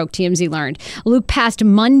massive stroke, TMZ learned. Luke passed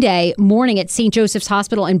Monday morning at St. Joseph's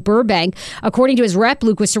Hospital in Burbank. According to his rep,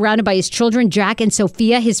 Luke was surrounded by his children, Jack and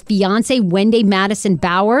Sophia, his fiancée, Wendy Madison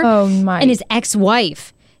Bauer, and his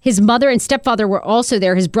ex-wife. His mother and stepfather were also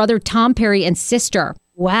there, his brother Tom Perry and sister.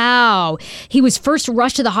 Wow. He was first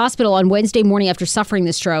rushed to the hospital on Wednesday morning after suffering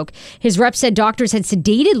the stroke. His rep said doctors had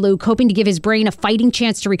sedated Luke, hoping to give his brain a fighting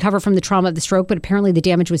chance to recover from the trauma of the stroke, but apparently the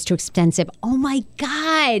damage was too extensive. Oh my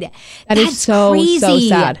God. That's so crazy. So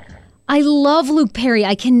sad. I love Luke Perry.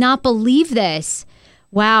 I cannot believe this.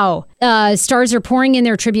 Wow. Stars are pouring in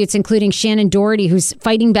their tributes, including Shannon Doherty, who's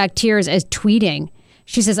fighting back tears as tweeting.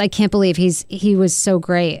 She says, I can't believe he was so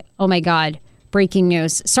great. Oh my God. Breaking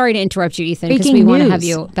news. Sorry to interrupt you, Ethan, because we want to have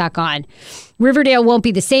you back on. Riverdale won't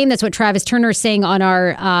be the same. That's what Travis Turner is saying on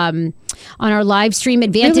our live stream.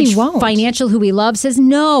 Advantage Financial, who we love, says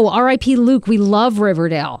no. R.I.P. Luke. We love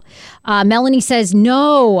Riverdale. Melanie says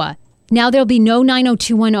no. Now there'll be no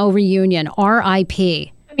 90210 reunion.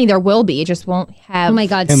 R.I.P. I mean, there will be. It just won't have. Oh my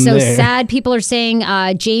God, so sad. People are saying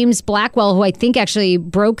James Blackwell, who I think actually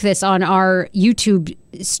broke this on our YouTube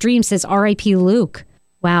stream, says R.I.P. Luke.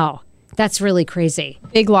 Wow. That's really crazy.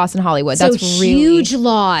 Big loss in Hollywood. So that's really huge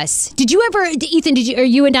loss. Did you ever, Ethan? Are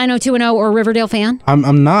you a 90210 or a Riverdale fan?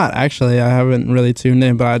 I'm not actually. I haven't really tuned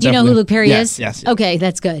in, but I you know who Luke Perry is? Yes. Okay,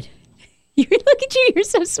 that's good. Look at you. You're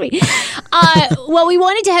so sweet. Well, we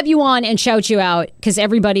wanted to have you on and shout you out because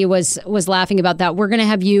everybody was laughing about that. We're going to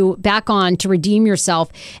have you back on to redeem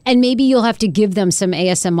yourself, and maybe you'll have to give them some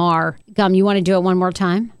ASMR. Gum, you want to do it one more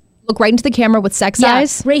time? Look right into the camera with sex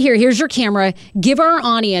eyes. Right here. Here's your camera. Give our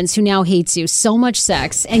audience, who now hates you, so much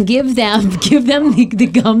sex, and give them the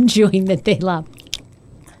gum chewing that they love.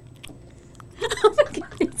 Oh my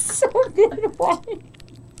God, it's so good.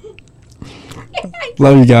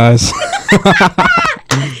 Love you guys.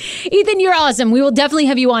 Ethan, you're awesome. We will definitely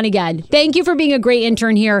have you on again. Thank you for being a great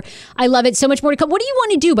intern here. I love it. So much more to come. What do you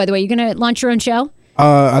want to do, by the way? You're going to launch your own show?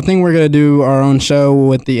 I think we're going to do our own show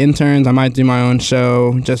with the interns. I might do my own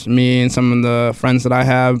show, just me and some of the friends that I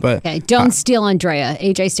have. But okay, don't steal Andrea.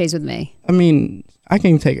 AJ stays with me. I mean, I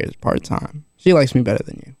can take her as part-time. She likes me better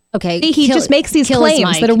than you. Okay. He just makes these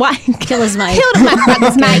claims that are why. Kill his mic. Kill my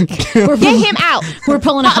brother's mic. Get him out. We're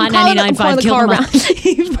pulling a hot 99.5. Kill him out.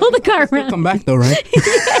 Pull the car around. Come back though, right?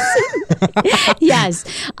 Yes.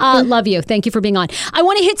 Love you. Thank you for being on. I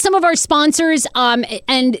want to hit some of our sponsors.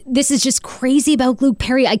 And this is just crazy about Luke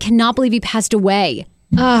Perry. I cannot believe he passed away.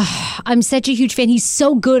 I'm such a huge fan. He's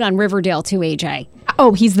so good on Riverdale too, AJ.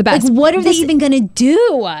 Oh, he's the best. Like, what are they even going to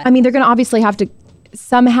do? I mean, they're going to obviously have to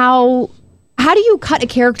somehow. How do you cut a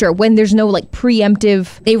character when there's no like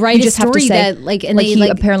preemptive? They write a story that like, and like they he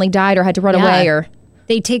apparently died or had to run away, or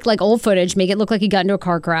they take like old footage, make it look like he got into a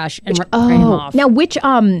car crash, and write him off. Now, which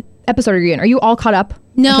episode are you in? Are you all caught up?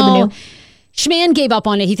 No. Schman gave up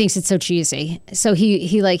on it. He thinks it's so cheesy. So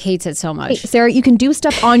he like hates it so much. Hey, Sarah, you can do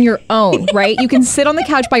stuff on your own, right? You can sit on the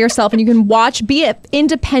couch by yourself and you can watch, be an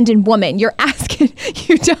independent woman. You're asking,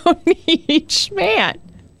 you don't need Schman.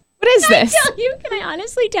 What is this? Can I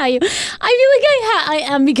honestly tell you? I feel like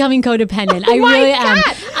I am becoming codependent. I really am.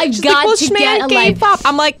 I've got to get a life. Up.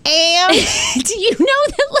 I'm like, do you know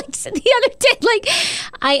that like the other day, like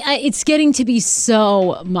I it's getting to be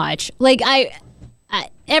so much. Like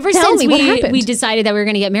ever since we decided that we were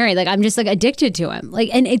going to get married, like I'm just like addicted to him.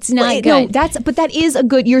 Like, and it's not good. No, but that is a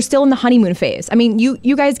good. You're still in the honeymoon phase. I mean,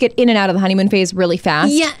 you guys get in and out of the honeymoon phase really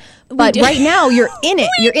fast. Yeah. But right now you're in it.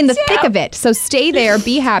 You're in the thick of it. So stay there.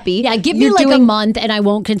 Be happy. Yeah, give me like a month and I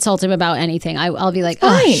won't consult him about anything. I'll be like,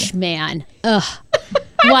 oh, man. Ugh.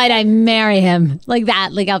 Why'd I marry him? Like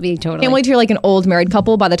that. Like I'll be totally. Can't wait till you're like an old married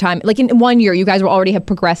couple by the time, like in 1 year, you guys will already have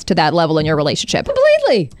progressed to that level in your relationship.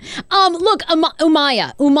 Completely. Look,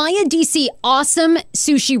 Umaya DC, awesome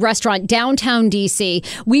sushi restaurant, downtown DC.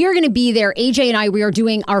 We are going to be there. AJ and I, we are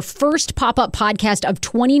doing our first pop-up podcast of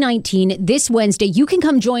 2019 this Wednesday. You can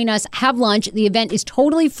come join us, have lunch. The event is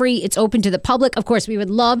totally free. It's open to the public. Of course, we would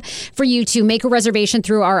love for you to make a reservation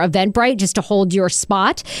through our Eventbrite just to hold your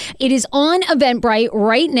spot. It is on Eventbrite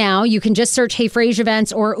right now. You can just search Hey Frage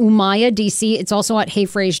Events or Umaya DC. It's also at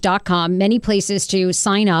heyfrage.com. Many places to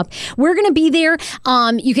sign up. We're going to be there.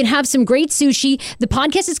 You can have some great sushi. The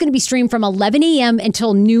podcast is going to be streamed from 11 a.m.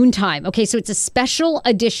 until noontime. Okay, so it's a special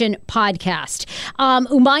edition podcast.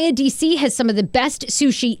 Umaya DC has some of the best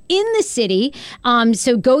sushi in the city.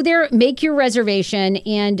 So go there, make your reservation,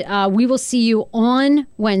 and we will see you on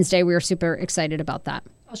Wednesday. We are super excited about that.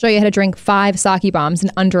 I'll show you how to drink 5 sake bombs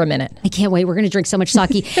in under a minute. I can't wait. We're going to drink so much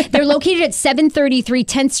sake. They're located at 733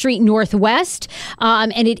 10th Street Northwest,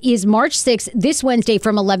 and it is March 6th, this Wednesday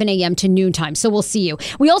from 11 a.m. to noontime. So we'll see you.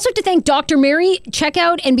 We also have to thank Dr. Mary. Check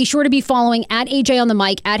out and be sure to be following at AJ on the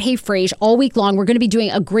mic, at Hey Frage all week long. We're going to be doing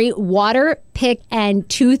a great water pick and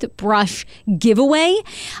toothbrush giveaway.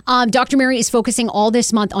 Dr. Mary is focusing all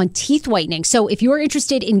this month on teeth whitening. So if you're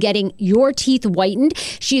interested in getting your teeth whitened,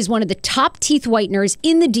 she is one of the top teeth whiteners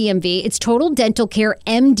in the DMV. It's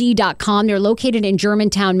TotalDentalCareMD.com. They're located in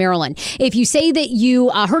Germantown, Maryland. If you say that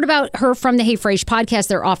you heard about her from the Hey Frage podcast,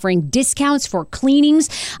 they're offering discounts for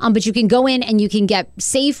cleanings, but you can go in and you can get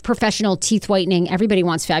safe, professional teeth whitening. Everybody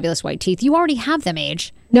wants fabulous white teeth. You already have them,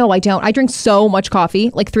 Age. No, I don't. I drink so much coffee,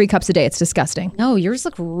 like 3 cups a day. It's disgusting. No, yours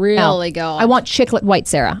look really good. I want chiclet white,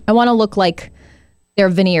 Sarah. I want to look like they're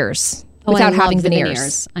veneers without having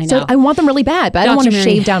veneers. I know. So I want them really bad, but I don't want to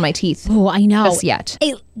shave down my teeth. Oh, I know. Just yet.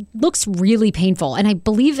 It looks really painful. And I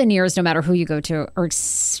believe veneers, no matter who you go to, are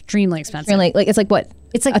extremely expensive. Like it's like what?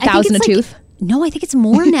 It's like $1,000 a tooth? No, I think it's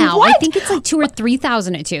more now. What? I think it's like $2,000 or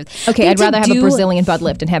 $3,000 a tooth. Okay, I'd rather have a Brazilian butt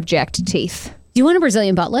lift and have jacked teeth. Do you want a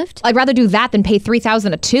Brazilian butt lift? I'd rather do that than pay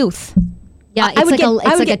 $3,000 a tooth. Yeah, it's a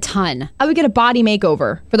ton. I would get a body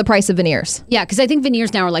makeover for the price of veneers. Yeah, because I think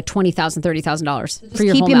veneers now are like $20,000, $30,000 for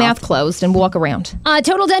your keep whole your mouth. mouth closed and walk around.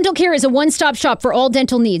 Total Dental Care is a one-stop shop for all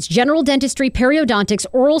dental needs: general dentistry, periodontics,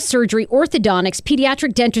 oral surgery, orthodontics,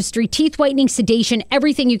 pediatric dentistry, teeth whitening, sedation,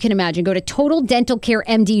 everything you can imagine. Go to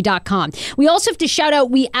TotalDentalCareMD.com. We also have to shout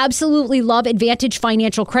out, we absolutely love Advantage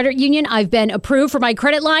Financial Credit Union. I've been approved for my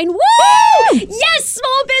credit line. Woo! Yes,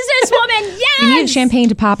 small business woman. Yes! You need champagne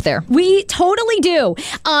to pop there. We totally do.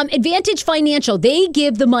 Advantage Financial, they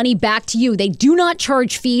give the money back to you. They do not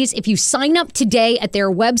charge fees. If you sign up today at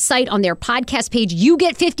their website on their podcast page, you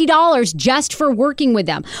get $50 just for working with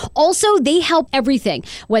them. Also, they help everything,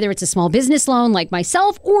 whether it's a small business loan like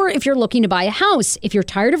myself, or if you're looking to buy a house. If you're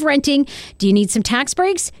tired of renting, do you need some tax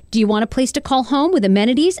breaks? Do you want a place to call home with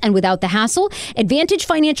amenities and without the hassle? Advantage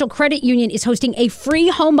Financial Credit Union is hosting a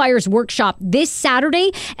free homebuyers workshop this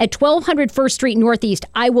Saturday at 1200 First Street Northeast.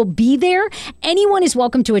 I will be there. Anyone is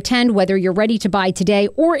welcome to attend, whether you're ready to buy today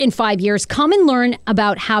or in 5 years. Come and learn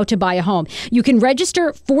about how to buy a home. You can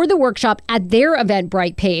register for the workshop at their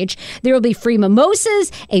Eventbrite page. There will be free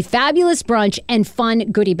mimosas, a fabulous brunch, and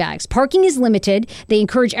fun goodie bags. Parking is limited. They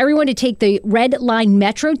encourage everyone to take the Red Line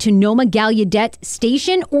Metro to Noma Gallaudet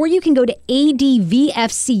Station, or you can go to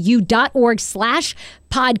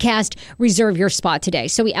advfcu.org/podcast. Reserve your spot today.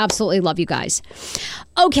 So we absolutely love you guys.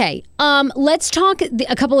 Okay, let's talk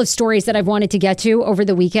a couple of stories that I've wanted to get to over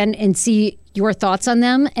the weekend and see your thoughts on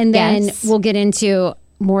them. And then we'll get into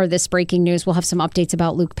more of this breaking news. We'll have some updates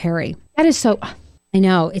about Luke Perry. That is so... I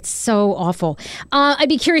know. It's so awful. I'd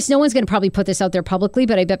be curious. No one's going to probably put this out there publicly,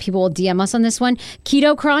 but I bet people will DM us on this one.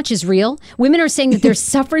 Keto crotch is real. Women are saying that they're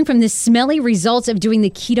suffering from the smelly results of doing the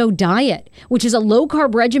keto diet, which is a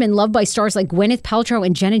low-carb regimen loved by stars like Gwyneth Paltrow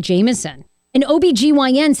and Jenna Jameson. An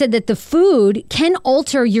OBGYN said that the food can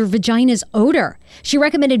alter your vagina's odor. She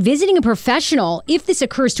recommended visiting a professional if this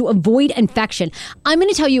occurs to avoid infection. I'm going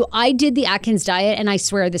to tell you, I did the Atkins diet, and I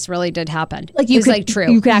swear this really did happen. Like you could,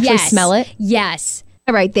 true. You could actually smell it? Yes.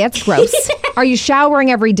 All right, that's gross. Are you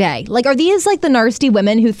showering every day? Like, are these like the nasty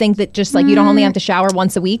women who think that just like you don't only have to shower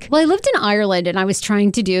once a week? Well, I lived in Ireland, and I was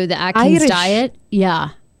trying to do the Atkins diet. Yeah.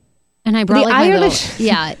 And I brought the like Irish,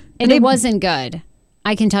 and it wasn't good.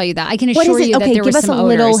 I can tell you that. I can assure you that there was some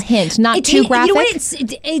odors. Give us a little hint, not too graphic. You know what?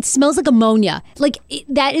 It smells like ammonia. Like,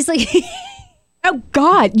 that is like... Oh,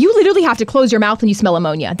 God. You literally have to close your mouth when you smell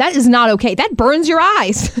ammonia. That is not okay. That burns your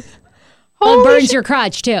eyes. Well, it burns your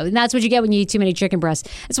crotch, too. And that's what you get when you eat too many chicken breasts.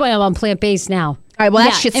 That's why I'm on plant-based now. All right, well,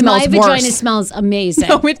 that shit smells worse. And my vagina smells amazing.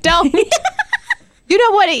 No, it don't. You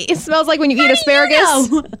know what it smells like when you eat asparagus?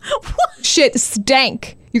 You know? Shit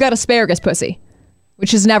stank. You got asparagus pussy,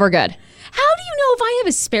 which is never good. How do you know if I have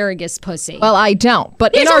asparagus pussy? Well, I don't.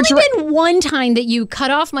 But There's in our only been one time that you cut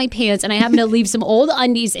off my pants and I happened to leave some old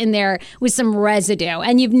undies in there with some residue,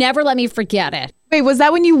 and you've never let me forget it. Wait, was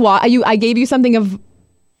that when I gave you something of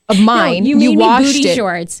mine? No, you made me washed booty it.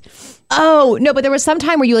 shorts. Oh, no, but there was some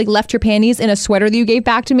time where you like left your panties in a sweater that you gave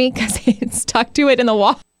back to me because it stuck to it in the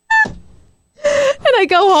wall. And I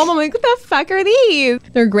go home, I'm like, what the fuck are these?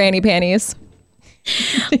 They're granny panties.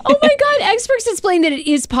 Oh my God, experts explain that it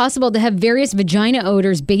is possible to have various vagina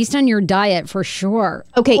odors based on your diet for sure.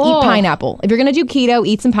 Okay, eat pineapple. If you're going to do keto,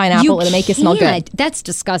 eat some pineapple. It'll make you smell good. That's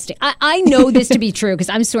disgusting. I know this to be true because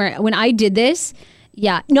I'm swearing, when I did this,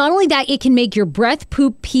 yeah, not only that, it can make your breath,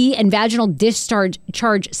 poop, pee, and vaginal discharge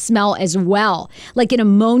smell as well, like an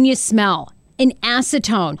ammonia smell. An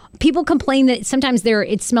acetone. People complain that sometimes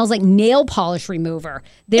it smells like nail polish remover.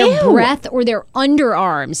 Their breath or their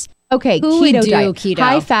underarms. Okay, Who would keto do diet. keto?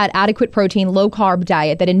 High fat, adequate protein, low carb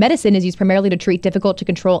diet that in medicine is used primarily to treat difficult to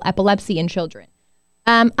control epilepsy in children.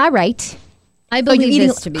 All right. I So believe you're eating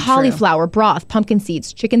this to be cauliflower, broth, pumpkin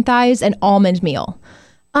seeds, chicken thighs, and almond meal.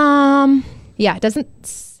 Yeah, it doesn't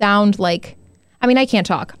sound like. I mean, I can't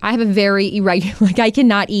talk. I have a very irregular. Like, I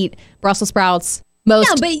cannot eat Brussels sprouts. true.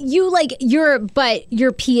 Yeah, but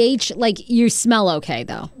your pH, like, you smell okay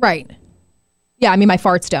though. Right. Yeah, I mean, my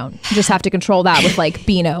farts don't. You just have to control that with like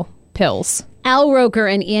Beano pills. Al Roker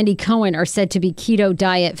and Andy Cohen are said to be keto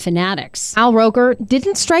diet fanatics. Al Roker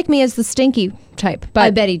didn't strike me as the stinky type, but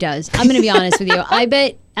I bet he does. I'm going to be honest with you. I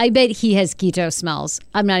bet he has keto smells.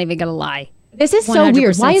 I'm not even going to lie. this is so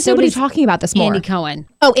weird. 100%. Why is So nobody does talking about this more? Andy Cohen.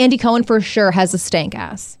 Oh, Andy Cohen for sure has a stank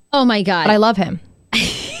ass. Oh my God. But I love him.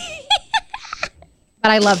 But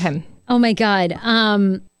I love him. Oh my God. Okay,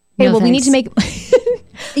 No, well, we need thanks. to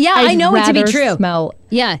make. Yeah, I know it to be rather true. Smell.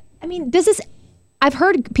 Yeah. I mean, this is. I've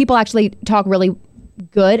heard people actually talk really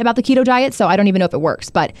good about the keto diet, so I don't even know if it works.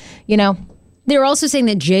 But you know, They're also saying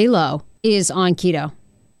that J-Lo is on keto.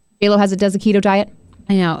 J-Lo does a keto diet,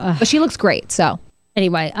 I know. but she looks great. So,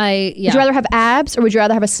 Anyway, would you rather have abs or would you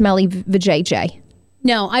rather have a smelly vajayjay?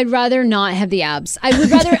 No, I'd rather not have the abs. I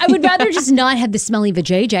would rather just not have the smelly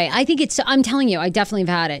vajayjay. I think I'm telling you, I definitely have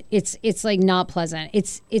had it. It's like not pleasant.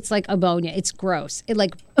 It's like ammonia. It's gross. It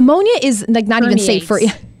like Ammonia is like not even safe for.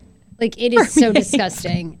 permeates. Like it is so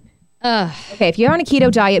disgusting. Okay, if you're on a keto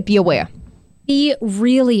diet, be aware. Be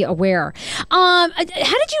really aware. How did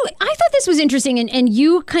you? I thought this was interesting, and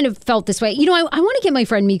you kind of felt this way. You know, I want to get my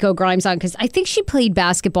friend Miko Grimes on because I think she played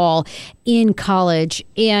basketball in college,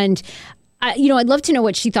 and I'd love to know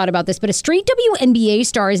what she thought about this. But a straight WNBA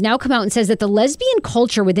star has now come out and says that the lesbian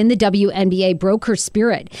culture within the WNBA broke her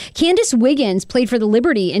spirit. Candace Wiggins played for the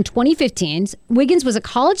Liberty in 2015. Wiggins was a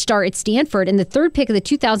college star at Stanford and the third pick of the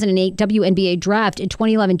 2008 WNBA draft and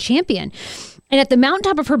 2011 champion. And at the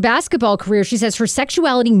mountaintop of her basketball career, she says her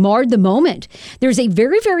sexuality marred the moment. There's a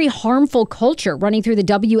very, very harmful culture running through the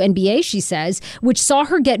WNBA, she says, which saw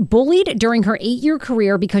her get bullied during her 8-year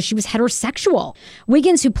career because she was heterosexual.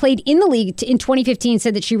 Wiggins, who played in the league in 2015,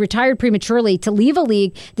 said that she retired prematurely to leave a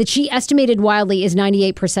league that she estimated wildly is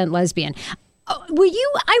 98% lesbian. I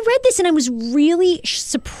read this and I was really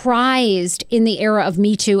surprised in the era of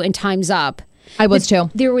Me Too and Time's Up. I was too.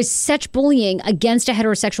 There was such bullying against a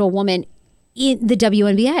heterosexual woman in the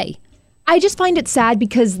WNBA. I just find it sad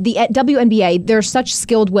because the WNBA, they're such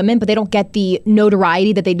skilled women, but they don't get the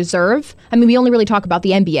notoriety that they deserve. I mean, we only really talk about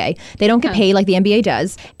the NBA. They don't get paid like the NBA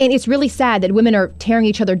does. And it's really sad that women are tearing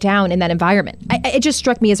each other down in that environment. It just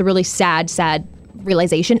struck me as a really sad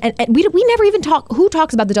realization. And we never even talk. Who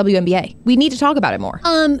talks about the WNBA? We need to talk about it more.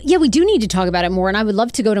 Yeah, we do need to talk about it more. And I would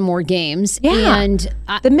love to go to more games. Yeah. And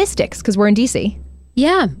the Mystics, because we're in DC.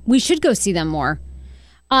 Yeah, we should go see them more.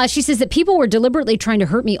 She says that people were deliberately trying to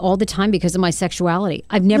hurt me all the time because of my sexuality.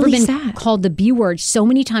 I've never Really been sad. called the B word so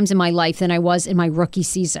many times in my life than I was in my rookie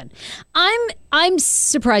season. I'm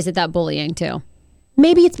surprised at that bullying too.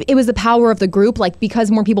 Maybe it was the power of the group. Like, because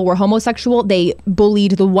more people were homosexual, they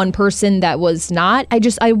bullied the one person that was not.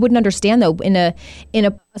 I wouldn't understand though. In a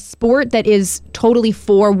sport that is totally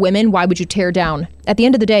for women, why would you tear down? At the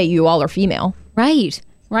end of the day, you all are female. Right.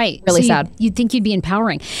 Really So sad. You'd think you'd be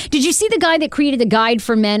empowering. Did you see the guy that created the guide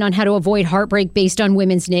for men on how to avoid heartbreak based on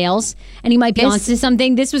women's nails? And he might be onto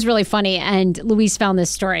something. This was really funny. And Luis found this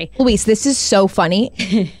story. Luis, this is so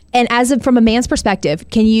funny. And from a man's perspective,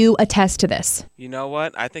 can you attest to this? You know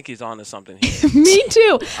what? I think he's on to something here. Me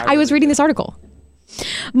too. I was reading this article.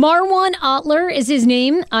 Marwan Otler is his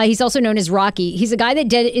name. He's also known as Rocky. He's a guy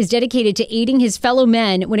that is dedicated to aiding his fellow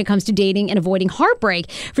men when it comes to dating and avoiding heartbreak.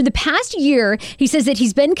 For the past year, he says that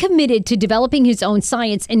he's been committed to developing his own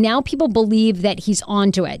science, and now people believe that he's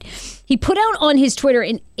onto it. He put out on his Twitter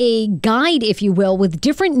a guide, if you will, with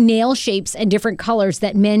different nail shapes and different colors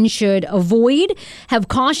that men should avoid, have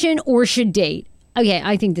caution, or should date. Okay,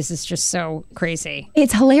 I think this is just so crazy.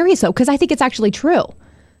 It's hilarious, though, because I think it's actually true.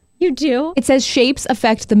 You do? It says shapes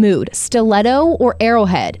affect the mood. Stiletto or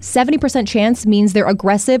arrowhead. 70% chance means they're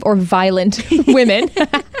aggressive or violent women.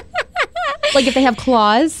 Like if they have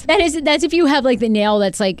claws. That's if you have like the nail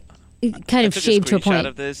that's like kind of shaped to a point. I took a screenshot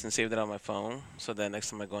of this and saved it on my phone, so that next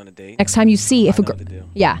time I go on a date, next time you see if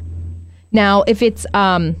yeah. Now if it's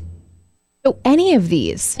any of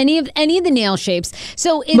these, any of the nail shapes,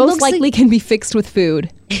 so it most likely can be fixed with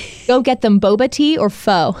food. Go get them boba tea or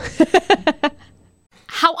pho.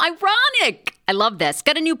 How ironic. I love this.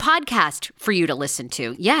 Got a new podcast for you to listen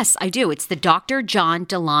to. Yes, I do. It's the Dr. John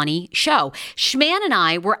Delaney Show. Schman and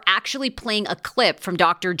I were actually playing a clip from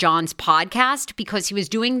Dr. John's podcast because he was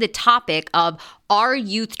doing the topic of are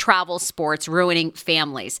youth travel sports ruining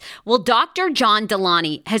families? Well, Dr. John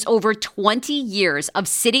Delaney has over 20 years of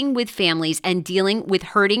sitting with families and dealing with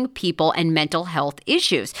hurting people and mental health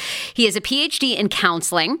issues. He has a PhD in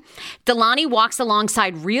counseling. Delaney walks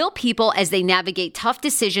alongside real people as they navigate tough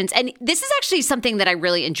decisions. And this is actually something that I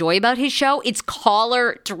really enjoy about his show. It's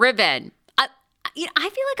caller driven. I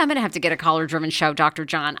feel like I'm going to have to get a caller-driven show, Dr.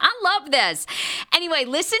 John. I love this. Anyway,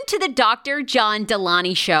 listen to the Dr. John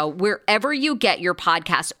Delaney Show wherever you get your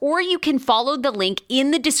podcast, or you can follow the link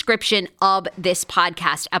in the description of this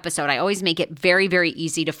podcast episode. I always make it very, very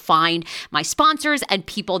easy to find my sponsors and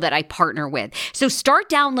people that I partner with. So start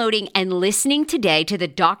downloading and listening today to the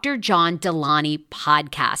Dr. John Delaney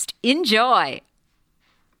podcast. Enjoy.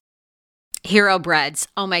 Hero breads.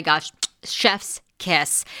 Oh my gosh. Chef's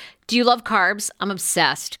kiss. Do you love carbs? I'm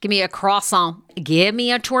obsessed. Give me a croissant. Give me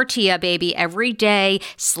a tortilla, baby, every day,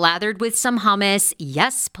 slathered with some hummus.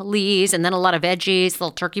 Yes, please. And then a lot of veggies, a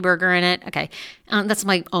little turkey burger in it. Okay. That's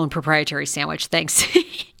my own proprietary sandwich. Thanks.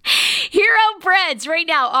 Hero Breads right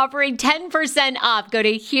now offering 10% off. Go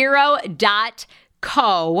to hero.co.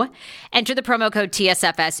 Enter the promo code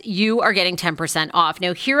TSFS. You are getting 10% off.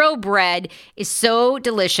 Now, Hero Bread is so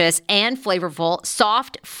delicious and flavorful,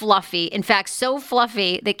 soft, fluffy. In fact, so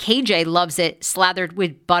fluffy that KJ loves it slathered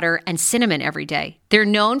with butter and cinnamon every day. They're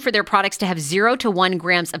known for their products to have 0 to 1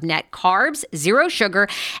 grams of net carbs, 0 sugar,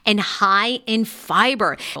 and high in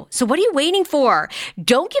fiber. So what are you waiting for?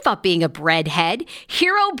 Don't give up being a breadhead.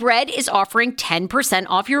 Hero Bread is offering 10%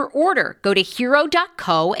 off your order. Go to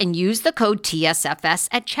hero.co and use the code TSFS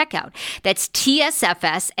at checkout. That's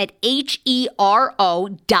TSFS at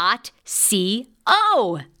HERO.CO.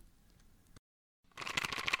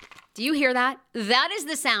 Do you hear that? That is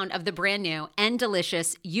the sound of the brand new and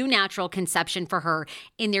delicious Eu Natural Conception for Her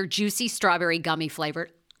in their juicy strawberry gummy flavor.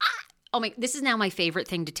 Oh my, this is now my favorite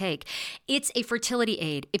thing to take. It's a fertility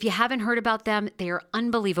aid. If you haven't heard about them, they are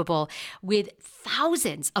unbelievable with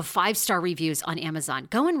thousands of 5-star reviews on Amazon.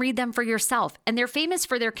 Go and read them for yourself. And they're famous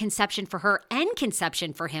for their Conception for Her and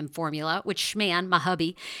Conception for Him formula, which Schman, my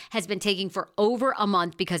hubby, has been taking for over a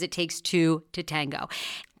month because it takes 2 to tango.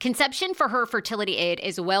 Conception for Her fertility aid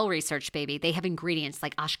is well-researched, baby. They have ingredients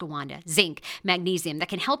like ashwagandha, zinc, magnesium that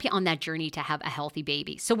can help you on that journey to have a healthy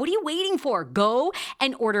baby. So what are you waiting for? Go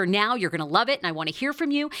and order now. You're going to love it, and I want to hear from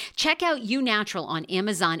you. Check out Eu Natural on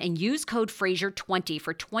Amazon and use code Fraser20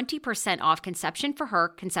 for 20% off Conception for Her,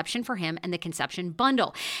 Conception for Him, and the Conception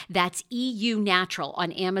Bundle. That's EU Natural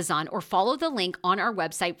on Amazon, or follow the link on our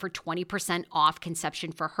website for 20% off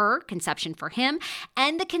Conception for Her, Conception for Him,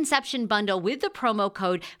 and the Conception Bundle with the promo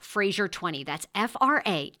code Fraser20. That's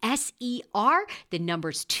FRASER, the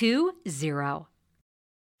numbers 20.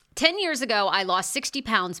 10 years ago, I lost 60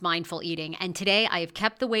 pounds mindful eating, and today I have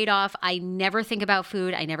kept the weight off. I never think about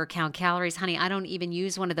food. I never count calories. Honey, I don't even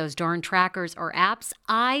use one of those darn trackers or apps.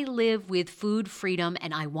 I live with food freedom,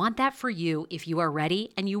 and I want that for you if you are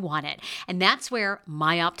ready and you want it. And that's where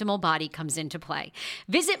My Optimal Body comes into play.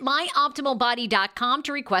 Visit myoptimalbody.com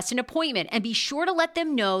to request an appointment, and be sure to let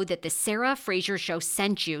them know that the Sarah Fraser Show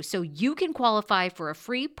sent you so you can qualify for a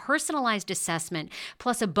free personalized assessment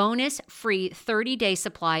plus a bonus free 30-day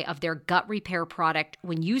supply supply of their gut repair product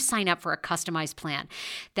when you sign up for a customized plan.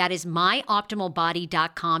 That is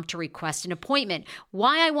myoptimalbody.com to request an appointment.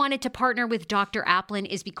 Why I wanted to partner with Dr. Applin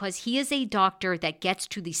is because he is a doctor that gets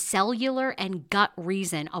to the cellular and gut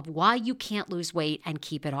reason of why you can't lose weight and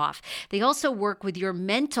keep it off. They also work with your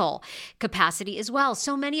mental capacity as well.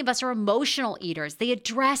 So many of us are emotional eaters. They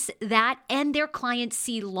address that and their clients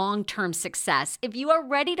see long-term success. If you are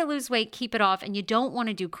ready to lose weight, keep it off, and you don't want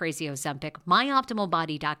to do crazy Ozempic,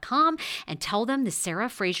 myoptimalbody.com and tell them the Sarah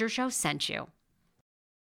Fraser Show sent you.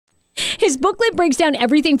 His booklet breaks down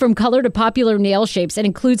everything from color to popular nail shapes and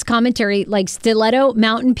includes commentary like stiletto,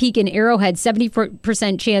 mountain peak, and arrowhead.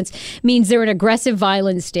 70% chance means they're in aggressive,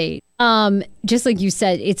 violent state. Just like you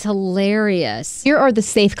said, it's hilarious. Here are the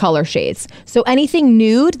safe color shades. So anything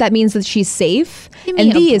nude, that means that she's safe. Give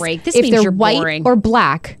me a break. This if means they're you're white boring. or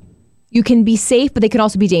black, you can be safe, but they can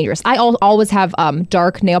also be dangerous. I always have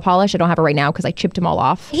dark nail polish. I don't have it right now because I chipped them all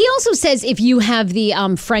off. He also says if you have the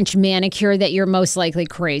French manicure that you're most likely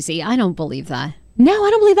crazy. I don't believe that. No, I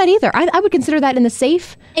don't believe that either. I would consider that in the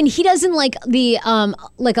safe. And he doesn't like the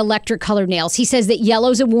like electric colored nails. He says that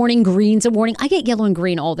yellow's a warning, green's a warning. I get yellow and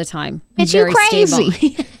green all the time. It's you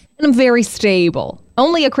crazy. And I'm very stable.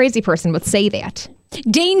 Only a crazy person would say that.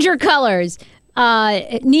 Danger colors.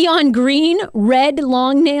 Neon green, red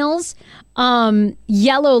long nails,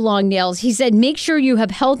 yellow long nails. He said, make sure you have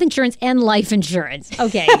health insurance and life insurance.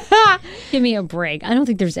 Okay. Give me a break. I don't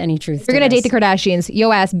think there's any truth You're to going to this. date the Kardashians.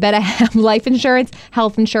 Yo ass better have life insurance,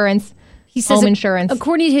 health insurance, He says, home insurance.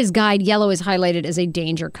 According to his guide, yellow is highlighted as a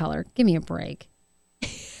danger color. Give me a break.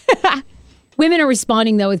 Women are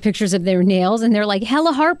responding, though, with pictures of their nails, and they're like,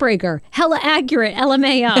 hella heartbreaker, hella accurate,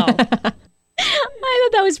 LMAO. I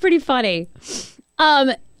thought that was pretty funny.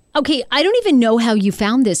 Okay, I don't even know how you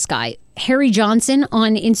found this guy, Harry Johnson,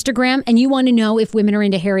 on Instagram, and you want to know if women are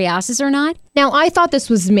into hairy asses or not? Now, I thought this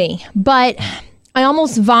was me, but I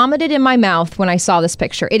almost vomited in my mouth when I saw this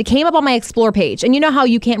picture. It came up on my Explore page, and you know how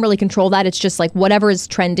you can't really control that? It's just like whatever is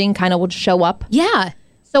trending kind of will show up. Yeah.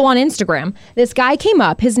 So on Instagram, this guy came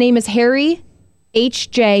up. His name is Harry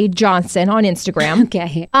H.J. Johnson on Instagram.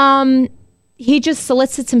 Okay. He just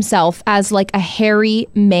solicits himself as like a hairy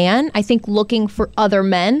man, I think looking for other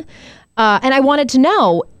men. And I wanted to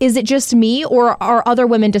know, is it just me or are other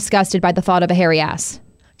women disgusted by the thought of a hairy ass?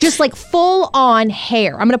 Just like full on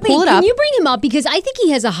hair. I'm going to pull it up. Can you bring him up? Because I think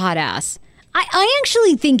he has a hot ass. I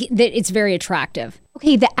actually think that it's very attractive.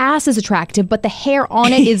 Okay, the ass is attractive, but the hair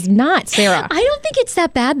on it is not, Sarah. I don't think it's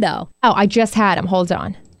that bad, though. Oh, I just had him. Hold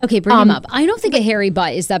on. Okay, bring him up. I don't think a hairy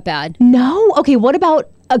butt is that bad. No? Okay, what about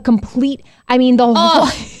a complete, I mean, the whole... Oh,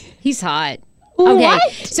 he's hot. Okay,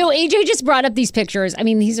 What? so AJ just brought up these pictures. I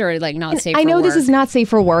mean, these are like not safe I for know work. this is not safe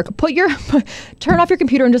for work. Turn off your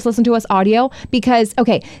computer and just listen to us audio because,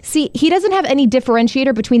 okay, see, he doesn't have any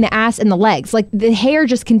differentiator between the ass and the legs. Like, the hair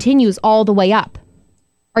just continues all the way up.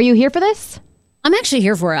 Are you here for this? I'm actually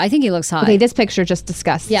here for it. I think he looks hot. Okay, this picture just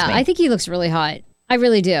disgusts yeah, me. I think he looks really hot. I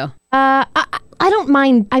really do. I don't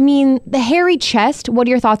mind. I mean, the hairy chest, what are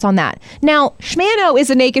your thoughts on that? Now, Schmano is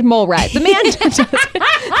a naked mole rat. The man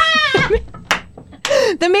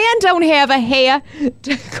The man don't have a hair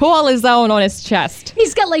to call his own on his chest.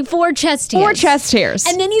 He's got like 4 chest hairs. 4 chest hairs.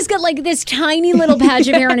 And then he's got like this tiny little patch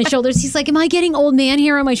of hair on his shoulders. He's like, am I getting old man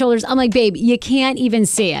hair on my shoulders? I'm like, babe, you can't even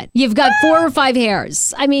see it. You've got 4 or 5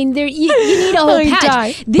 hairs. I mean, you need a whole I patch.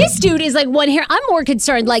 die. This dude is like 1 hair. I'm more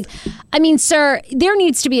concerned. Like, I mean, sir, there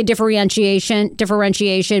needs to be a differentiation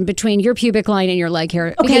between your pubic line and your leg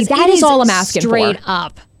hair. Okay, because that it is all I'm asking for. Straight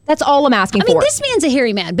up. That's all I'm asking I mean, for. this man's a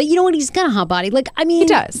hairy man, but you know what? He's got a hot body. Like, I mean, He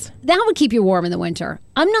does. That would keep you warm in the winter.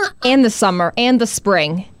 I'm not. And the summer and the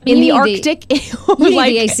spring. You In the need Arctic, You need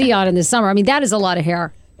the AC on in the summer. I mean, that is a lot of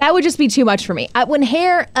hair. that would just be too much for me. When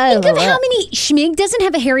hair... Think of how many Schmig doesn't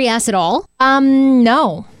have a hairy ass at all.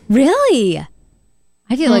 No. Really?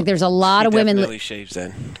 I feel like there's a lot of women. Definitely shaves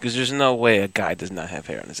then, because there's no way a guy does not have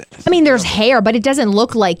hair on his ass. I mean, there's hair, but it doesn't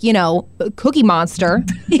look like, Cookie Monster.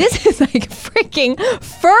 This is like freaking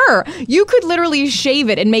fur. You could literally shave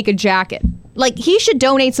it and make a jacket. Like, he should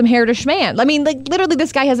donate some hair to Schman. I mean, like, literally,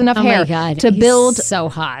 this guy has enough Oh hair my God, to he's build. so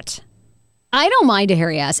hot. I don't mind a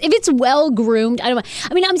hairy ass if it's well groomed. I don't mind.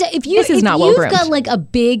 I mean, if This is not you've well-groomed. got like a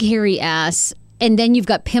big hairy ass and then you've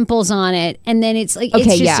got pimples on it, and then it's like Okay,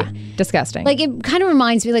 it's just, yeah, disgusting. Like, it kind of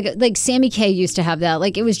reminds me like Sammy K used to have that.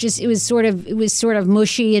 Like, it was sort of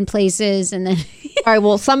mushy in places, and then All right,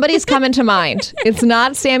 well, somebody's coming to mind. It's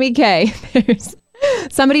not Sammy K.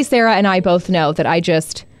 Somebody Sarah and I both know that I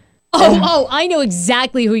just... Oh, I know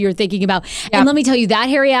exactly who you're thinking about. And let me tell you, that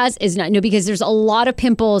hairy ass is not, no, because there's a lot of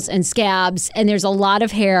pimples and scabs, and there's a lot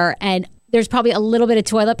of hair, and there's probably a little bit of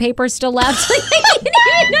toilet paper still left.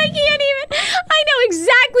 I can't even. I know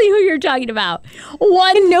exactly who you're talking about.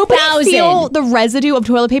 1,000. Nobody feel the residue of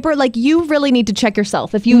toilet paper. Like, you really need to check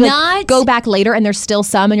yourself. If you go back later and there's still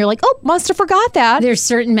some and you're like, oh, must have forgot that. There's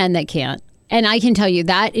certain men that can't. And I can tell you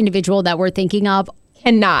that individual that we're thinking of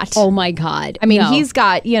cannot. Oh my God. I mean, he's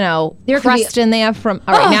got, crust in there from.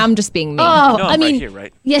 All right, now I'm just being mean. Oh, I mean, right here,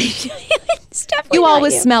 right? Yeah. It's definitely you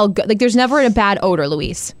always smell good. Like, there's never a bad odor,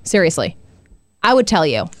 Luis. Seriously. I would tell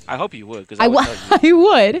you. I hope you would, because I would tell you.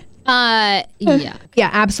 I would. Yeah. Yeah,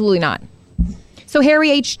 absolutely not. So Harry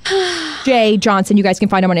H.J. Johnson, you guys can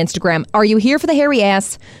find him on Instagram. Are you here for the hairy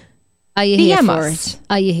ass? Are you here for it?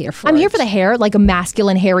 Are you here for it? I'm here for the hair, like a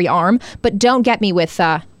masculine hairy arm, but don't get me with...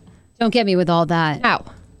 Don't get me with all that. No.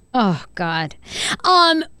 Oh, God.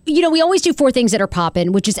 We always do 4 things that are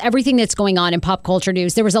popping, which is everything that's going on in pop culture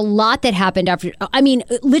news. There was a lot that happened after,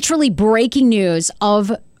 literally breaking news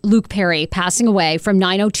of Luke Perry passing away from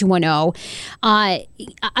 90210. I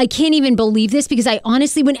can't even believe this because I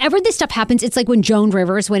honestly, whenever this stuff happens, it's like when Joan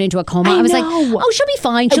Rivers went into a coma. I was like, oh, she'll be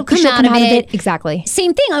fine. She'll come out of it. Exactly.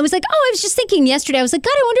 Same thing. I was like, I was just thinking yesterday, I was like,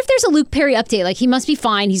 God, I wonder if there's a Luke Perry update. Like, he must be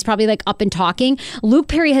fine. He's probably like up and talking. Luke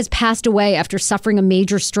Perry has passed away after suffering a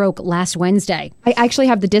major stroke last Wednesday. I actually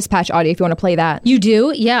have the dispatch audio if you want to play that. You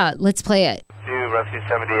do? Yeah, let's play it. 2 roughly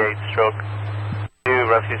 78 stroke. 2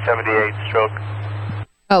 roughly 78 stroke.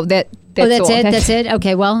 Oh, that's it. That's it.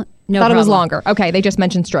 Okay, well, no Thought problem. it was longer. Okay, they just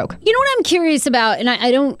mentioned stroke. You know what I'm curious about, and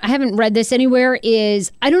I haven't read this anywhere,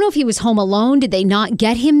 is I don't know if he was home alone. Did they not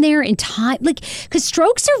get him there in time? Like, because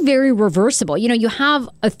strokes are very reversible. You have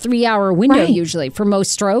a 3-hour window usually for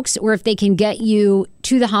most strokes, or if they can get you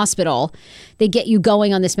to the hospital, they get you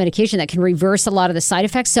going on this medication that can reverse a lot of the side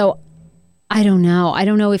effects. So I don't know. I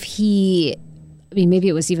don't know if maybe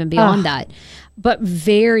it was even beyond that. But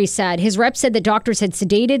very sad. His rep said that doctors had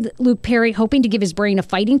sedated Luke Perry, hoping to give his brain a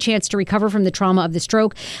fighting chance to recover from the trauma of the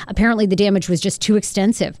stroke. Apparently, the damage was just too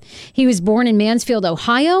extensive. He was born in Mansfield,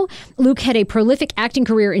 Ohio. Luke had a prolific acting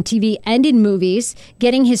career in TV and in movies,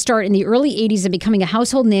 getting his start in the early 80s and becoming a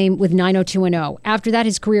household name with 90210. After that,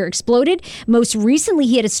 his career exploded. Most recently,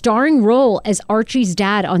 he had a starring role as Archie's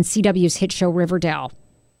dad on CW's hit show Riverdale.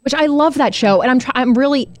 Which I love that show, and I'm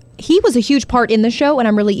really... He was a huge part in the show, and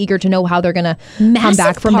I'm really eager to know how they're going to come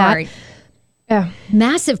back from that. Yeah.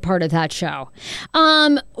 Massive part of that show.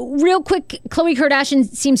 Real quick, Khloe Kardashian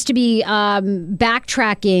seems to be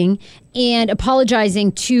backtracking and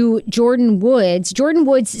apologizing to Jordan Woods. Jordan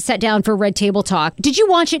Woods sat down for Red Table Talk. Did you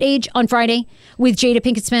watch it, Age, on Friday with Jada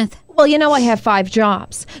Pinkett Smith? Well, I have 5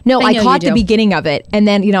 jobs. No, I caught the beginning of it, and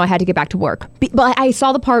then, I had to get back to work. But I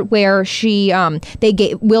saw the part where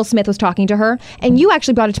Will Smith was talking to her, and you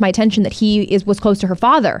actually brought it to my attention that he was close to her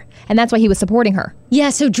father, and that's why he was supporting her. Yeah,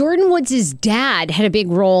 so Jordan Woods' dad had a big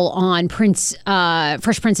role on Fresh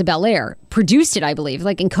Prince of Bel-Air. Produced it, I believe,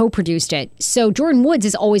 and co-produced it. So Jordan Woods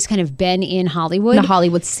has always kind of been in Hollywood. The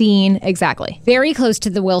Hollywood scene, exactly. Very close to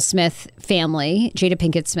the Will Smith family, Jada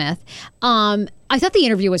Pinkett Smith. I thought the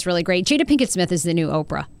interview was really great. Jada Pinkett Smith is the new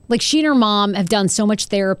Oprah. She and her mom have done so much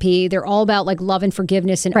therapy. They're all about love and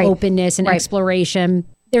forgiveness and openness and exploration.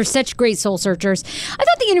 They're such great soul searchers. I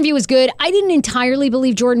thought the interview was good. I didn't entirely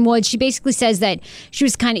believe Jordan Woods. She basically says that she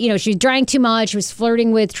was kind of, she drank too much. She was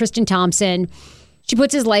flirting with Tristan Thompson. She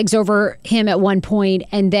puts his legs over him at one point,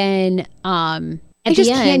 and then I just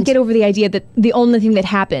can't get over the idea that the only thing that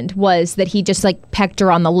happened was that he just pecked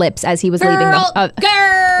her on the lips as he was leaving them.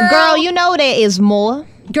 Girl, you know there is more.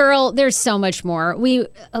 Girl, there's so much more. We've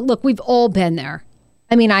all been there.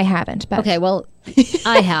 I mean, I haven't. But. Okay, well,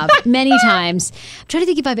 I have many times. I'm trying to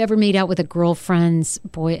think if I've ever made out with a girlfriend's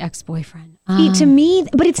ex-boyfriend. To me,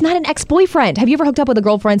 but it's not an ex-boyfriend. Have you ever hooked up with a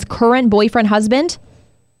girlfriend's current boyfriend, husband?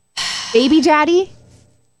 Baby daddy?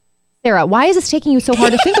 Sarah, why is this taking you so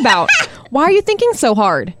hard to think about? Why are you thinking so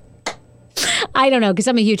hard? I don't know, because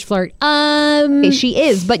I'm a huge flirt. She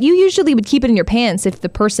is, but you usually would keep it in your pants if the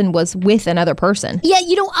person was with another person. Yeah,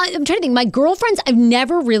 I'm trying to think. My girlfriends, I've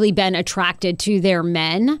never really been attracted to their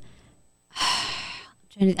men.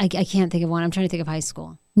 I can't think of one. I'm trying to think of high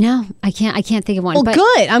school. No, I can't think of one. Well,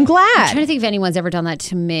 good. I'm glad. I'm trying to think if anyone's ever done that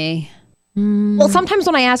to me. Well, sometimes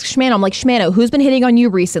when I ask Shmano, I'm like, Shmano, who's been hitting on you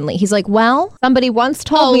recently? He's like, well, somebody once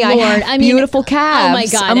told me I have beautiful calves. Oh my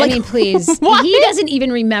God. I mean, please. He doesn't even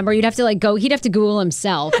remember. You'd have to he'd have to Google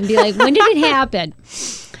himself and be like, when did it happen?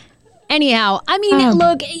 Anyhow, I mean,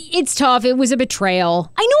 look, it's tough. It was a betrayal.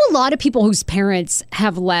 I know a lot of people whose parents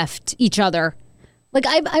have left each other.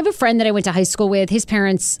 I have a friend that I went to high school with. His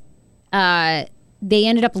parents, they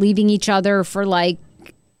ended up leaving each other for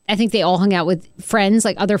I think they all hung out with friends,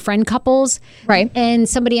 other friend couples. Right. And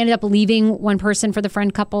somebody ended up leaving one person for the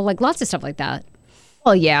friend couple, lots of stuff like that.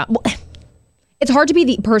 Well, yeah. it's hard to be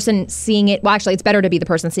the person seeing it. Well, actually, it's better to be the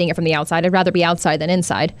person seeing it from the outside. I'd rather be outside than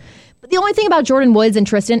inside. But the only thing about Jordan Woods and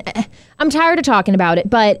Tristan, I'm tired of talking about it,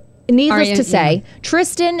 but needless to say,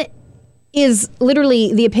 Tristan is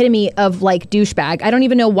literally the epitome of like douchebag. I don't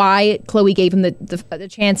even know why Khloe gave him the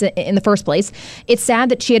chance in the first place. It's sad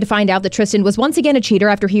that she had to find out that Tristan was once again a cheater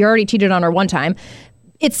after he already cheated on her one time.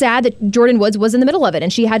 It's sad that Jordan Woods was in the middle of it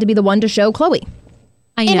and she had to be the one to show Khloe.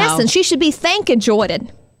 I know. In essence, she should be thanking Jordan.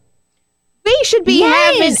 We should be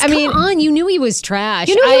having. I mean, come on, you knew he was trash.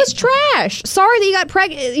 You knew he was trash. Sorry that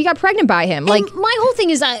you got pregnant by him. Like my whole thing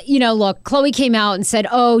is, look, Khloe came out and said,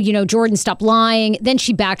 "Oh, Jordan, stop lying." Then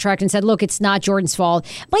she backtracked and said, "Look, it's not Jordan's fault."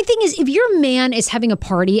 My thing is, if your man is having a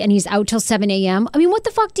party and he's out till 7 a.m., I mean, what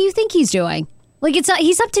the fuck do you think he's doing? Like,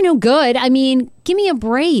 he's up to no good. I mean, give me a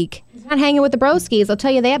break. He's not hanging with the broskies. I'll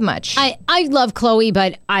tell you that much. I love Khloe,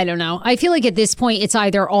 but I don't know. I feel like at this point, it's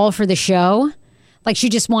either all for the show. Like she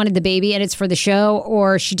just wanted the baby and it's for the show,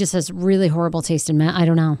 or she just has really horrible taste in men. I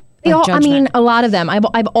don't know. I mean, a lot of them.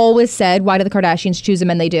 I've always said, why do the Kardashians choose the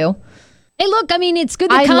men they do? Hey, look, I mean, it's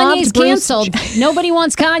good that Kanye's canceled. Nobody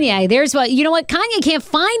wants Kanye. There's you know what? Kanye can't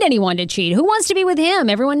find anyone to cheat. Who wants to be with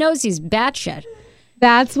him? Everyone knows he's batshit.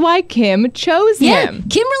 That's why Kim chose him.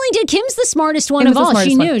 Kim really did. Kim's the smartest one of all.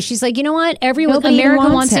 She knew. She's like, you know what?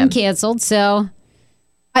 America wants him canceled, so...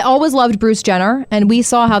 I always loved Bruce Jenner, and we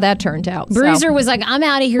saw how that turned out. Bruiser was like, I'm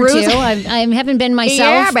out of here, too. I haven't been myself.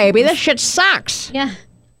 Yeah, baby, this shit sucks. Yeah.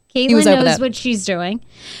 Caitlyn knows what she's doing.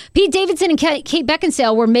 Pete Davidson and Kate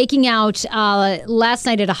Beckinsale were making out last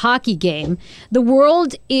night at a hockey game. The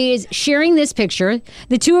world is sharing this picture.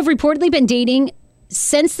 The two have reportedly been dating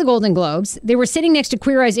since the Golden Globes. They were sitting next to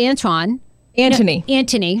Queer Eye's Anthony.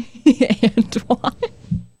 Antoine.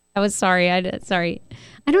 I was sorry. I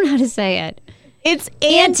don't know how to say it. It's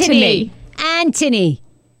Anthony.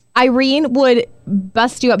 Irene would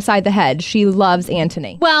bust you upside the head. She loves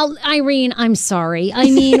Anthony. Well, Irene, I'm sorry. I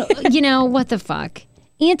mean, what the fuck?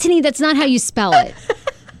 Anthony, that's not how you spell it.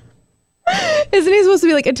 Isn't he supposed to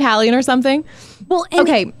be like Italian or something? Well,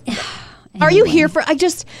 okay. Anyway. Are you here for...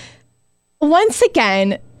 Once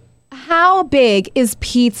again... How big is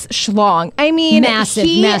Pete's schlong? I mean,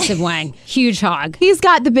 massive wang. Huge hog. He's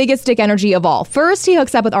got the biggest dick energy of all. First, he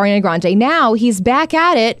hooks up with Ariana Grande. Now, he's back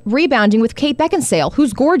at it, rebounding with Kate Beckinsale,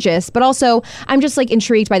 who's gorgeous. But also, I'm just like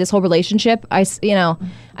intrigued by this whole relationship. I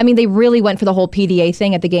mean, they really went for the whole PDA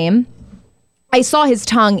thing at the game. I saw his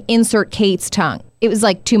tongue insert Kate's tongue. It was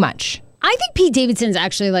like too much. I think Pete Davidson's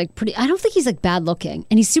actually like pretty. I don't think he's like bad looking,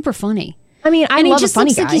 and he's super funny. I mean, I love a funny guy. And he just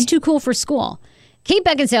looks like he's too cool for school. Kate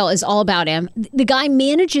Beckinsale is all about him. The guy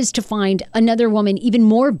manages to find another woman even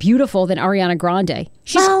more beautiful than Ariana Grande.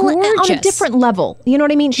 She's gorgeous. On a different level. You know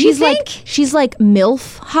what I mean? She's like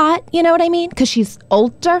MILF hot, you know what I mean? Because she's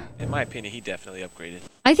older. In my opinion, he definitely upgraded.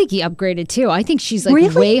 I think he upgraded too. I think she's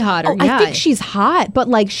like way hotter. Oh, yeah. I think she's hot, but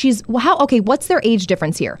like what's their age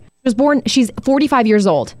difference here? She's 45 years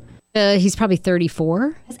old. He's probably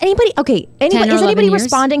 34. Is anybody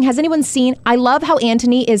responding? Has anyone seen? I love how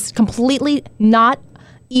Anthony is completely not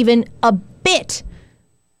even a bit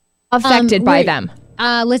affected by them.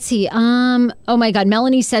 Let's see. Oh my God.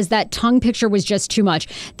 Melanie says that tongue picture was just too much.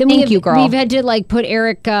 Then Thank you, girl. We've had to like put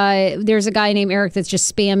Eric. There's a guy named Eric that's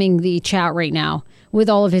just spamming the chat right now with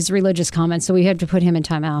all of his religious comments. So we have to put him in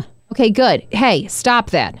timeout. Okay, good. Hey,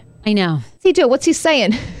 stop that. I know. What's he do? What's he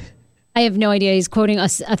saying? I have no idea. He's quoting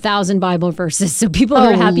 1,000 Bible verses, so people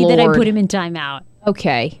are happy that I put him in timeout.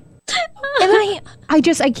 Okay. And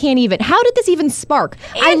I can't even. How did this even spark?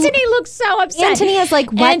 Anthony looks so upset. Anthony is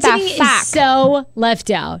like, what Anthony the fuck? Is so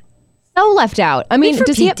left out. So left out. I mean,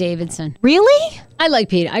 does Pete Davidson? Really? I like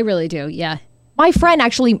Pete. I really do. Yeah. My friend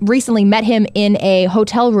actually recently met him in a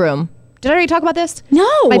hotel room. Did I already talk about this? No.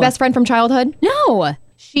 My best friend from childhood? No.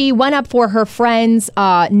 She went up for her friend's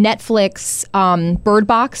Netflix Bird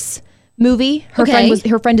Box movie.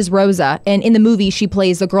 Her friend is Rosa, and in the movie she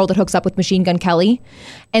plays the girl that hooks up with Machine Gun Kelly,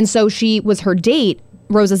 and so she was her date,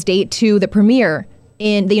 Rosa's date to the premiere.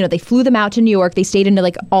 And they flew them out to New York. They stayed in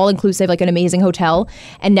like all inclusive, like an amazing hotel,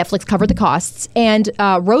 and Netflix covered the costs. And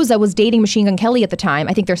Rosa was dating Machine Gun Kelly at the time.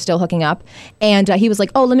 I think they're still hooking up. And he was like,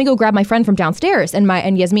 "Oh, let me go grab my friend from downstairs."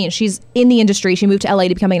 And Yasmin, she's in the industry. She moved to LA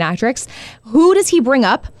to become an actress. Who does he bring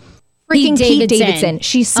up? Freaking Pete Davidson.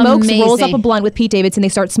 She smokes, rolls up a blunt with Pete Davidson. They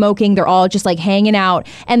start smoking. They're all just like hanging out.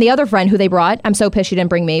 And the other friend who they brought, I'm so pissed she didn't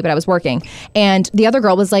bring me, but I was working. And the other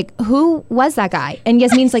girl was like, "Who was that guy?" And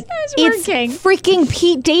Yasmin's like, "It's freaking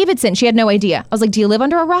Pete Davidson." She had no idea. I was like, "Do you live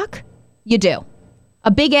under a rock?" You do.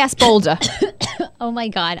 A big ass boulder. Oh my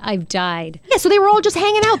God, I've died. Yeah, so they were all just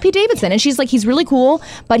hanging out with Pete Davidson. And she's like, he's really cool,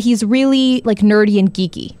 but he's really like nerdy and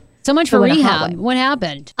geeky. So much for So in a hot rehab. way. What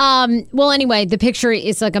happened? Well, anyway, the picture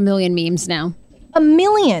is like a million memes now. A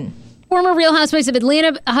million. Former Real Housewives of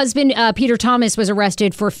Atlanta husband Peter Thomas was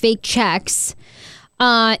arrested for fake checks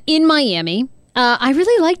in Miami. I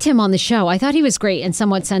really liked him on the show. I thought he was great and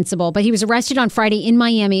somewhat sensible, but he was arrested on Friday in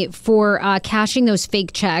Miami for cashing those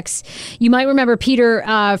fake checks. You might remember Peter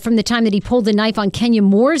from the time that he pulled the knife on Kenya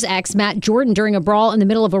Moore's ex, Matt Jordan, during a brawl in the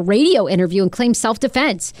middle of a radio interview and claimed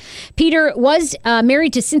self-defense. Peter was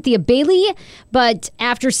married to Cynthia Bailey, but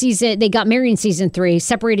after they got married in season 3,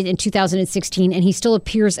 separated in 2016, and he still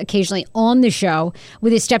appears occasionally on the show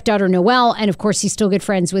with his stepdaughter Noelle, and of course he's still good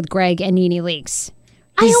friends with Greg and Nene Leakes.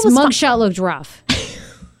 His mugshot looked rough.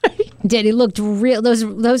 Did he looked real?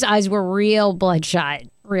 Those eyes were real bloodshot.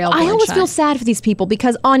 Real. I always feel sad for these people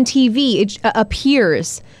because on TV it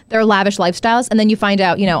appears their lavish lifestyles, and then you find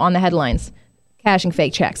out, on the headlines, cashing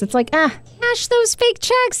fake checks. It's like, cash those fake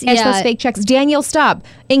checks. cash those fake checks. Danielle Staub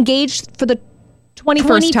engaged for the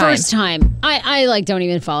 21st time. I don't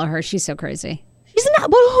even follow her. She's so crazy. She's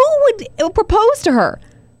not. But who would propose to her?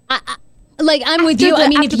 I'm with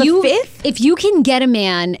you. Fifth? If you can get a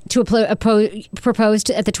man to propose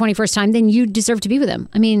at the 21st time, then you deserve to be with him.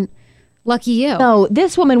 I mean, lucky you. No,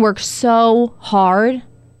 this woman works so hard.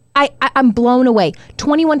 I'm blown away.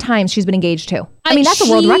 21 times she's been engaged to. That's a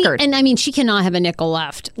world record. And she cannot have a nickel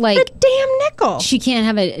left. A damn nickel. She can't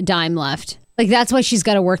have a dime left. That's why she's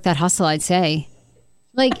got to work that hustle, I'd say.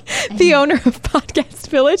 The owner of Podcast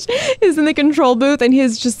Village is in the control booth, and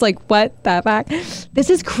he's just like, what the fuck? This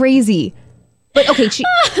is crazy. But okay,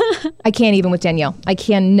 I can't even with Danielle. I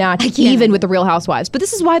cannot even with the Real Housewives. But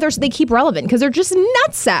this is why they keep relevant, because they're just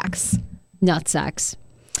nutsacks. Nutsacks.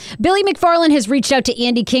 Billy McFarland has reached out to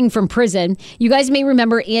Andy King from prison. You guys may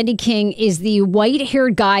remember Andy King is the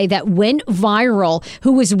white-haired guy that went viral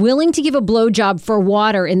who was willing to give a blowjob for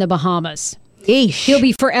water in the Bahamas. Eesh. He'll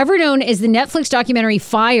be forever known as the Netflix documentary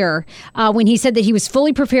Fire when he said that he was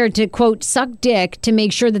fully prepared to, quote, suck dick to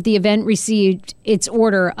make sure that the event received its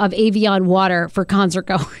order of Avion water for concert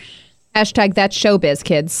goers. Hashtag that's showbiz,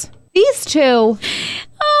 kids. These two.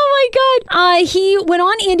 Oh, my God. He went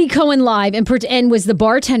on Andy Cohen Live and was the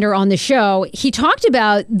bartender on the show. He talked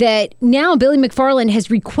about that now Billy McFarland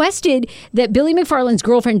has requested that Billy McFarland's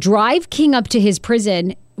girlfriend drive King up to his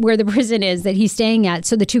prison, where the prison is that he's staying at,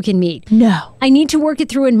 so the two can meet. No. I need to work it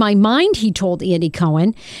through in my mind, he told Andy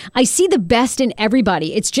Cohen. I see the best in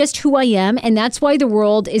everybody. It's just who I am, and that's why the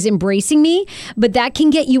world is embracing me, but that can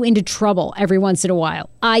get you into trouble every once in a while,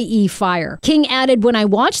 i.e. fire. King added, when I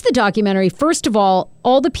watched the documentary, first of all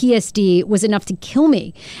the PSD was enough to kill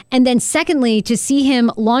me. And then secondly, to see him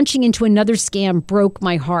launching into another scam broke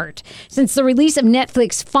my heart. Since the release of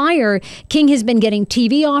Netflix Fire, King has been getting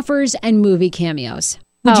TV offers and movie cameos.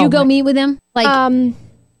 Would you go meet with him?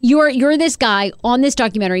 You're this guy on this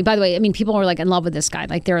documentary. By the way, people are in love with this guy.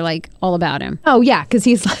 They're all about him. Oh yeah, because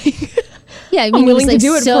he's yeah, I'm willing to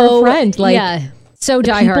do it for a friend. So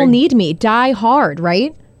die hard. People need me. Die hard,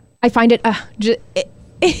 right? I find it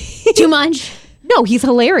too much. No, he's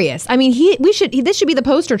hilarious. This should be the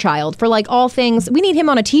poster child for all things. We need him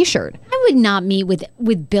on a T-shirt. I would not meet with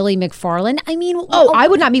Billy McFarland. I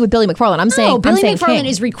would not meet with Billy McFarland. Billy McFarland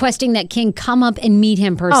is requesting that King come up and meet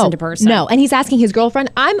him person to person. No, and he's asking his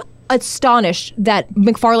girlfriend. I'm astonished that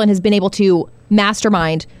McFarland has been able to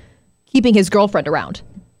mastermind keeping his girlfriend around.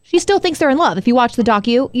 She still thinks they're in love. If you watch the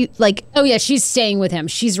docu, oh yeah, she's staying with him.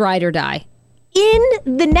 She's ride or die. In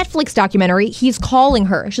the Netflix documentary, he's calling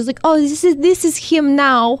her. She's like, "Oh, this is him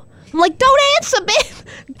now." I'm like, "Don't answer, bitch.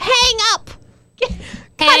 Hang up.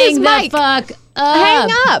 Cut his mic. Fuck up. Hang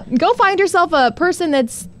up. Go find yourself a person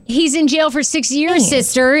that's." He's in jail for 6 years,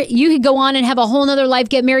 sister. You could go on and have a whole nother life,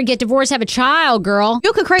 get married, get divorced, have a child, girl.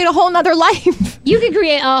 You could create a whole nother life. You could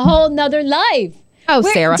create a whole nother life. Oh,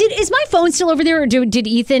 Sarah. Is my phone still over there, or did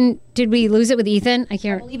we lose it with Ethan? I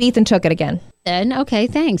believe Ethan took it again. Then okay,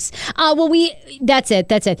 thanks. That's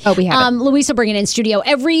it. Oh, we have it. Luis will bring it in studio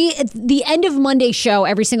the end of Monday show.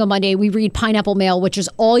 Every single Monday, we read Pineapple Mail, which is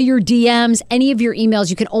all your DMs, any of your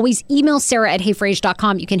emails. You can always email Sarah at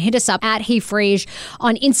heyfrage.com. You can hit us up at heyfrage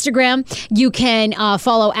on Instagram. You can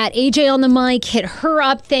follow at AJ on the mic. Hit her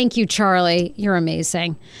up. Thank you, Charlie. You're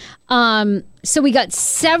amazing. So we got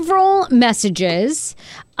several messages.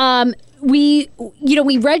 We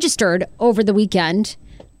registered over the weekend.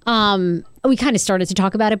 We kind of started to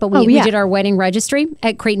talk about it, but we did our wedding registry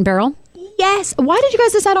at Crate and Barrel. Yes. Why did you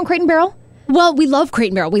guys decide on Crate and Barrel? Well, we love Crate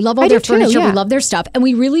and Barrel. We love all their furniture. We love their stuff. And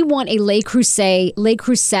we really want a Le Creuset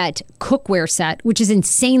cookware set, which is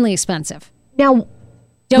insanely expensive. Now,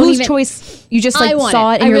 Whose choice? You just like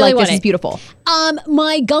saw it and you're really like, this is beautiful.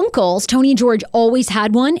 My gunkles, Tony and George, always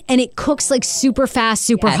had one, and it cooks like super fast,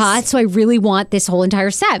 super hot. So I really want this whole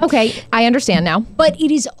entire set. Okay, I understand now. But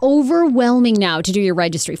it is overwhelming now to do your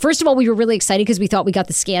registry. First of all, we were really excited because we thought we got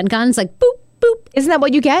the scan guns, like boop, boop. Isn't that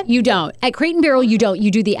what you get? You don't. At Crate and Barrel, you don't.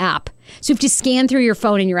 You do the app. So you have to scan through your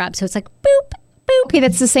phone and your app. So it's like boop, boop. Okay,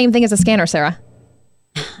 that's the same thing as a scanner, Sarah.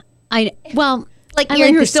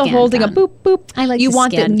 You're still holding a boop, boop. I like you the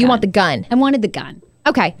want scan you want the gun. I wanted the gun.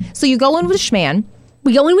 Okay, so you go in with Schman.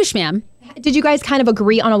 We go in with Schman. Did you guys kind of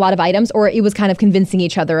agree on a lot of items, or it was kind of convincing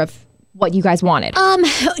each other of what you guys wanted?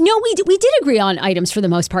 No, we did agree on items for the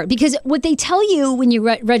most part, because what they tell you when you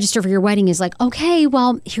register for your wedding is like, okay,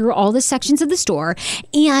 well, here are all the sections of the store,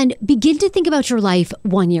 and begin to think about your life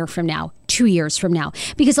 1 year from now, 2 years from now,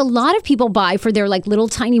 because a lot of people buy for their like little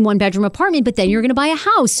tiny 1-bedroom apartment, but then you're going to buy a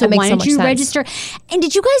house. So why don't you register? And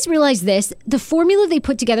did you guys realize this? The formula they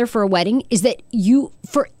put together for a wedding is that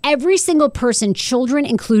for every single person, children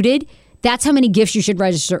included, that's how many gifts you should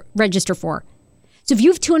register for. So if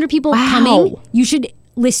you have 200 people coming, you should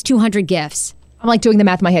list 200 gifts. I'm like doing the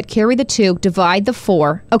math in my head. Carry the 2, divide the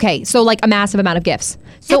 4. Okay, so like a massive amount of gifts.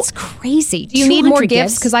 So that's crazy. Do you need more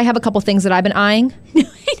gifts? Because I have a couple things that I've been eyeing.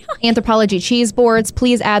 Anthropology cheese boards.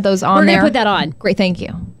 Please add those on there. We're going to put that on. Great, thank you.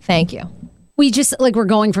 Thank you. We just, we're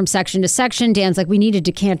going from section to section. Dan's like, we need a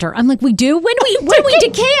decanter. I'm like, we do? When do we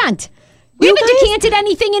decant? We haven't decanted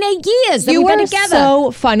anything in 8 years that we've been together. So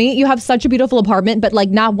funny. You have such a beautiful apartment, but like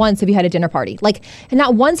not once have you had a dinner party. Like, and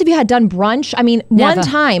not once have you had done brunch. I mean, Never. One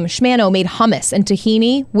time Schmano made hummus and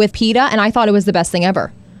tahini with pita, and I thought it was the best thing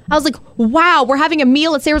ever. I was like, wow, we're having a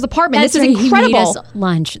meal at Sarah's apartment. This is incredible. He made us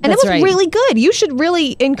lunch. And it was really good. You should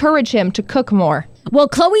really encourage him to cook more. Well,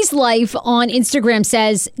 Chloe's Life on Instagram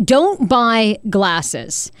says, don't buy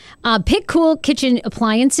glasses. Pick cool kitchen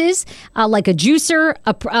appliances like a juicer,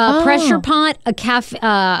 a pressure pot,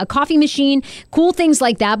 a coffee machine, cool things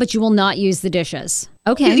like that, but you will not use the dishes.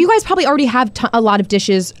 Okay. You guys probably already have a lot of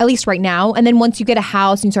dishes, at least right now. And then once you get a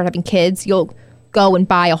house and you start having kids, you'll go and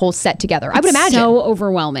buy a whole set together. I would imagine. So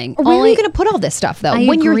overwhelming. Where are you going to put all this stuff, though? I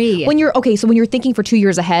agree. When you're thinking for 2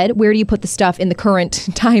 years ahead, where do you put the stuff in the current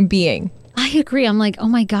time being? I agree. I'm like, oh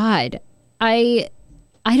my God.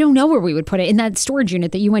 I don't know where we would put it in that storage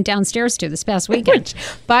unit that you went downstairs to this past weekend. Which,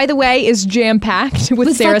 by the way, is jam-packed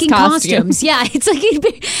with Sarah's costumes. Yeah, it's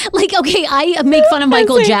like okay, I make fun of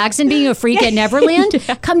Michael Jackson being a freak at Neverland.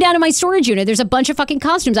 Yeah. Come down to my storage unit. There's a bunch of fucking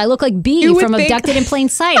costumes. I look like Bee from Abducted in Plain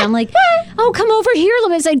Sight. I'm like, oh, come over here,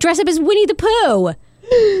 Liz. I dress up as Winnie the Pooh.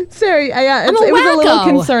 Sorry, yeah, it was a little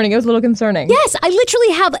concerning. It was a little concerning. Yes, I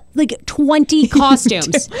literally have like 20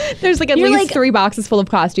 costumes. There's like at least 3 boxes full of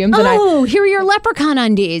costumes. Oh, here are your leprechaun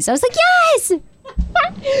undies. I was like, yes.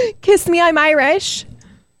 Kiss me, I'm Irish.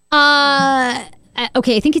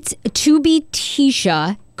 Okay, I think it's To Be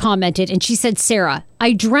Tisha commented, and she said, Sarah,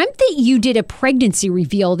 I dreamt that you did a pregnancy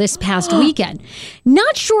reveal this past weekend.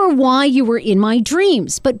 Not sure why you were in my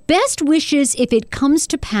dreams, but best wishes if it comes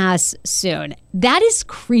to pass soon. That is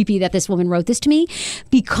creepy that this woman wrote this to me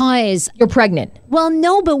because... You're pregnant. Well,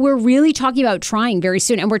 no, but we're really talking about trying very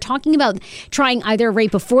soon, and we're talking about trying either right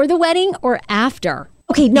before the wedding or after.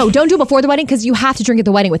 Okay, no, don't do it before the wedding because you have to drink at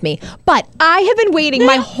the wedding with me. But I have been waiting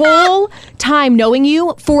my whole time knowing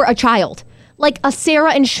you for a child. Like a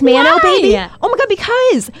Sarah and Schmano baby. Oh my God,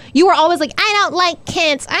 because you were always like, I don't like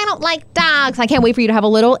kids. I don't like dogs. I can't wait for you to have a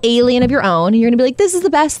little alien of your own. And you're going to be like, this is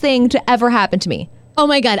the best thing to ever happen to me. Oh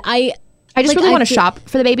my God. I just really want to shop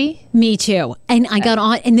for the baby. Me too. And I got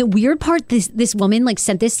on. And the weird part, this woman like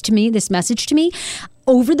sent this message to me.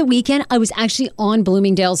 Over the weekend, I was actually on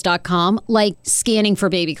Bloomingdale's.com, like scanning for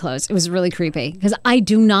baby clothes. It was really creepy because I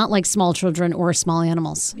do not like small children or small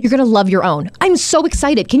animals. You're going to love your own. I'm so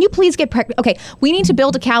excited. Can you please get pregnant? Okay, we need to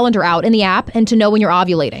build a calendar out in the app and to know when you're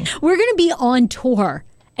ovulating. We're going to be on tour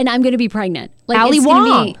and I'm going to be pregnant. Like, Ali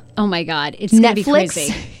Wong. Oh my God. It's going to be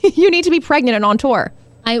crazy. You need to be pregnant and on tour.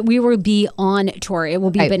 We will be on tour. It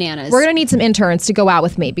will be bananas. We're going to need some interns to go out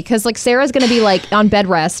with me because like Sarah's going to be like on bed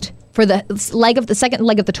rest for the second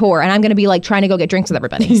leg of the tour, and I'm going to be like trying to go get drinks with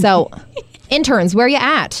everybody. So, interns, where are you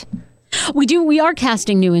at? We are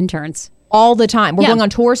casting new interns all the time. We're going on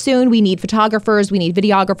tour soon. We need photographers. We need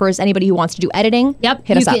videographers. Anybody who wants to do editing. Yep.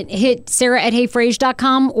 Hit us up. You can hit Sarah at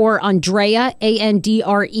heyfrage.com or Andrea, Andrea,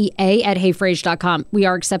 at heyfrage.com. We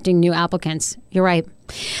are accepting new applicants. You're right.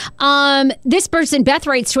 This person, Beth,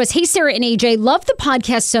 writes to us, "Hey, Sarah and AJ, love the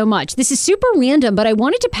podcast so much. This is super random, but I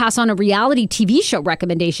wanted to pass on a reality TV show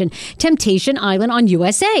recommendation, Temptation Island on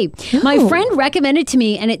USA. My friend recommended to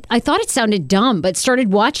me, and I thought it sounded dumb, but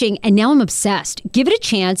started watching, and now I'm obsessed. Give it a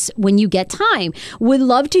chance when you get time. Would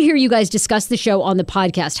love to hear you guys discuss the show on the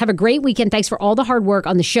podcast. Have a great weekend. Thanks for all the hard work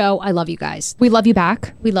on the show. I love you guys." We love you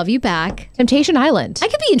back. We love you back. Temptation Island. I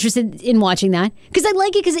could be interested in watching that because I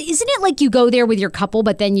like it. Because isn't it like you go there with your couple,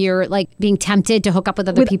 but then you're like being tempted to hook up with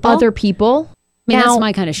other people? Other people. I mean, Now, that's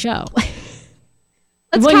my kind of show. let's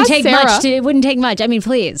It cast wouldn't take much. I mean,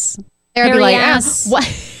 please. Sarah Hairy be like, ass, what?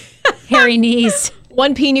 hairy knees.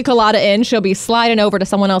 One pina colada in, she'll be sliding over to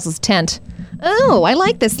someone else's tent. Oh, I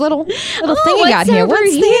like this little thing you got here.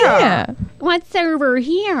 What's here? What's over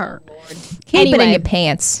here? Keep it in your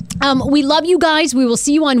pants. We love you guys. We will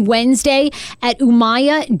see you on Wednesday at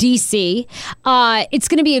Umaya, DC. It's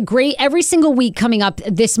going to be a great, every single week coming up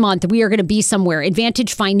this month, we are going to be somewhere.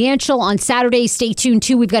 Advantage Financial on Saturday. Stay tuned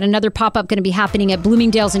too. We've got another pop-up going to be happening at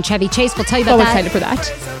Bloomingdale's and Chevy Chase. We'll tell you about that. So excited for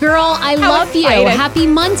that. Girl, I love you. Happy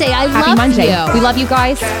Monday. Happy Monday. You. We love you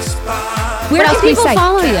guys. Where can people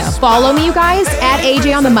follow you? Follow me, you guys, at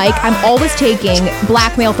AJ on the mic. I'm always taking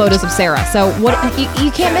blackmail photos of Sarah. So what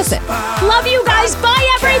you can't miss it. Love you guys. Bye,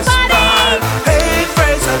 everybody. Hey,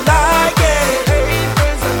 friends, I like it. Hey,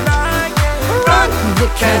 friends, I like it. Rock the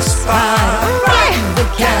cast spot. Rock the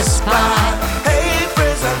cast spot. Hey,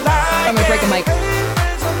 friends, I like it. I'm going to break a mic. Hey,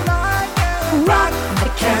 friends, I like it.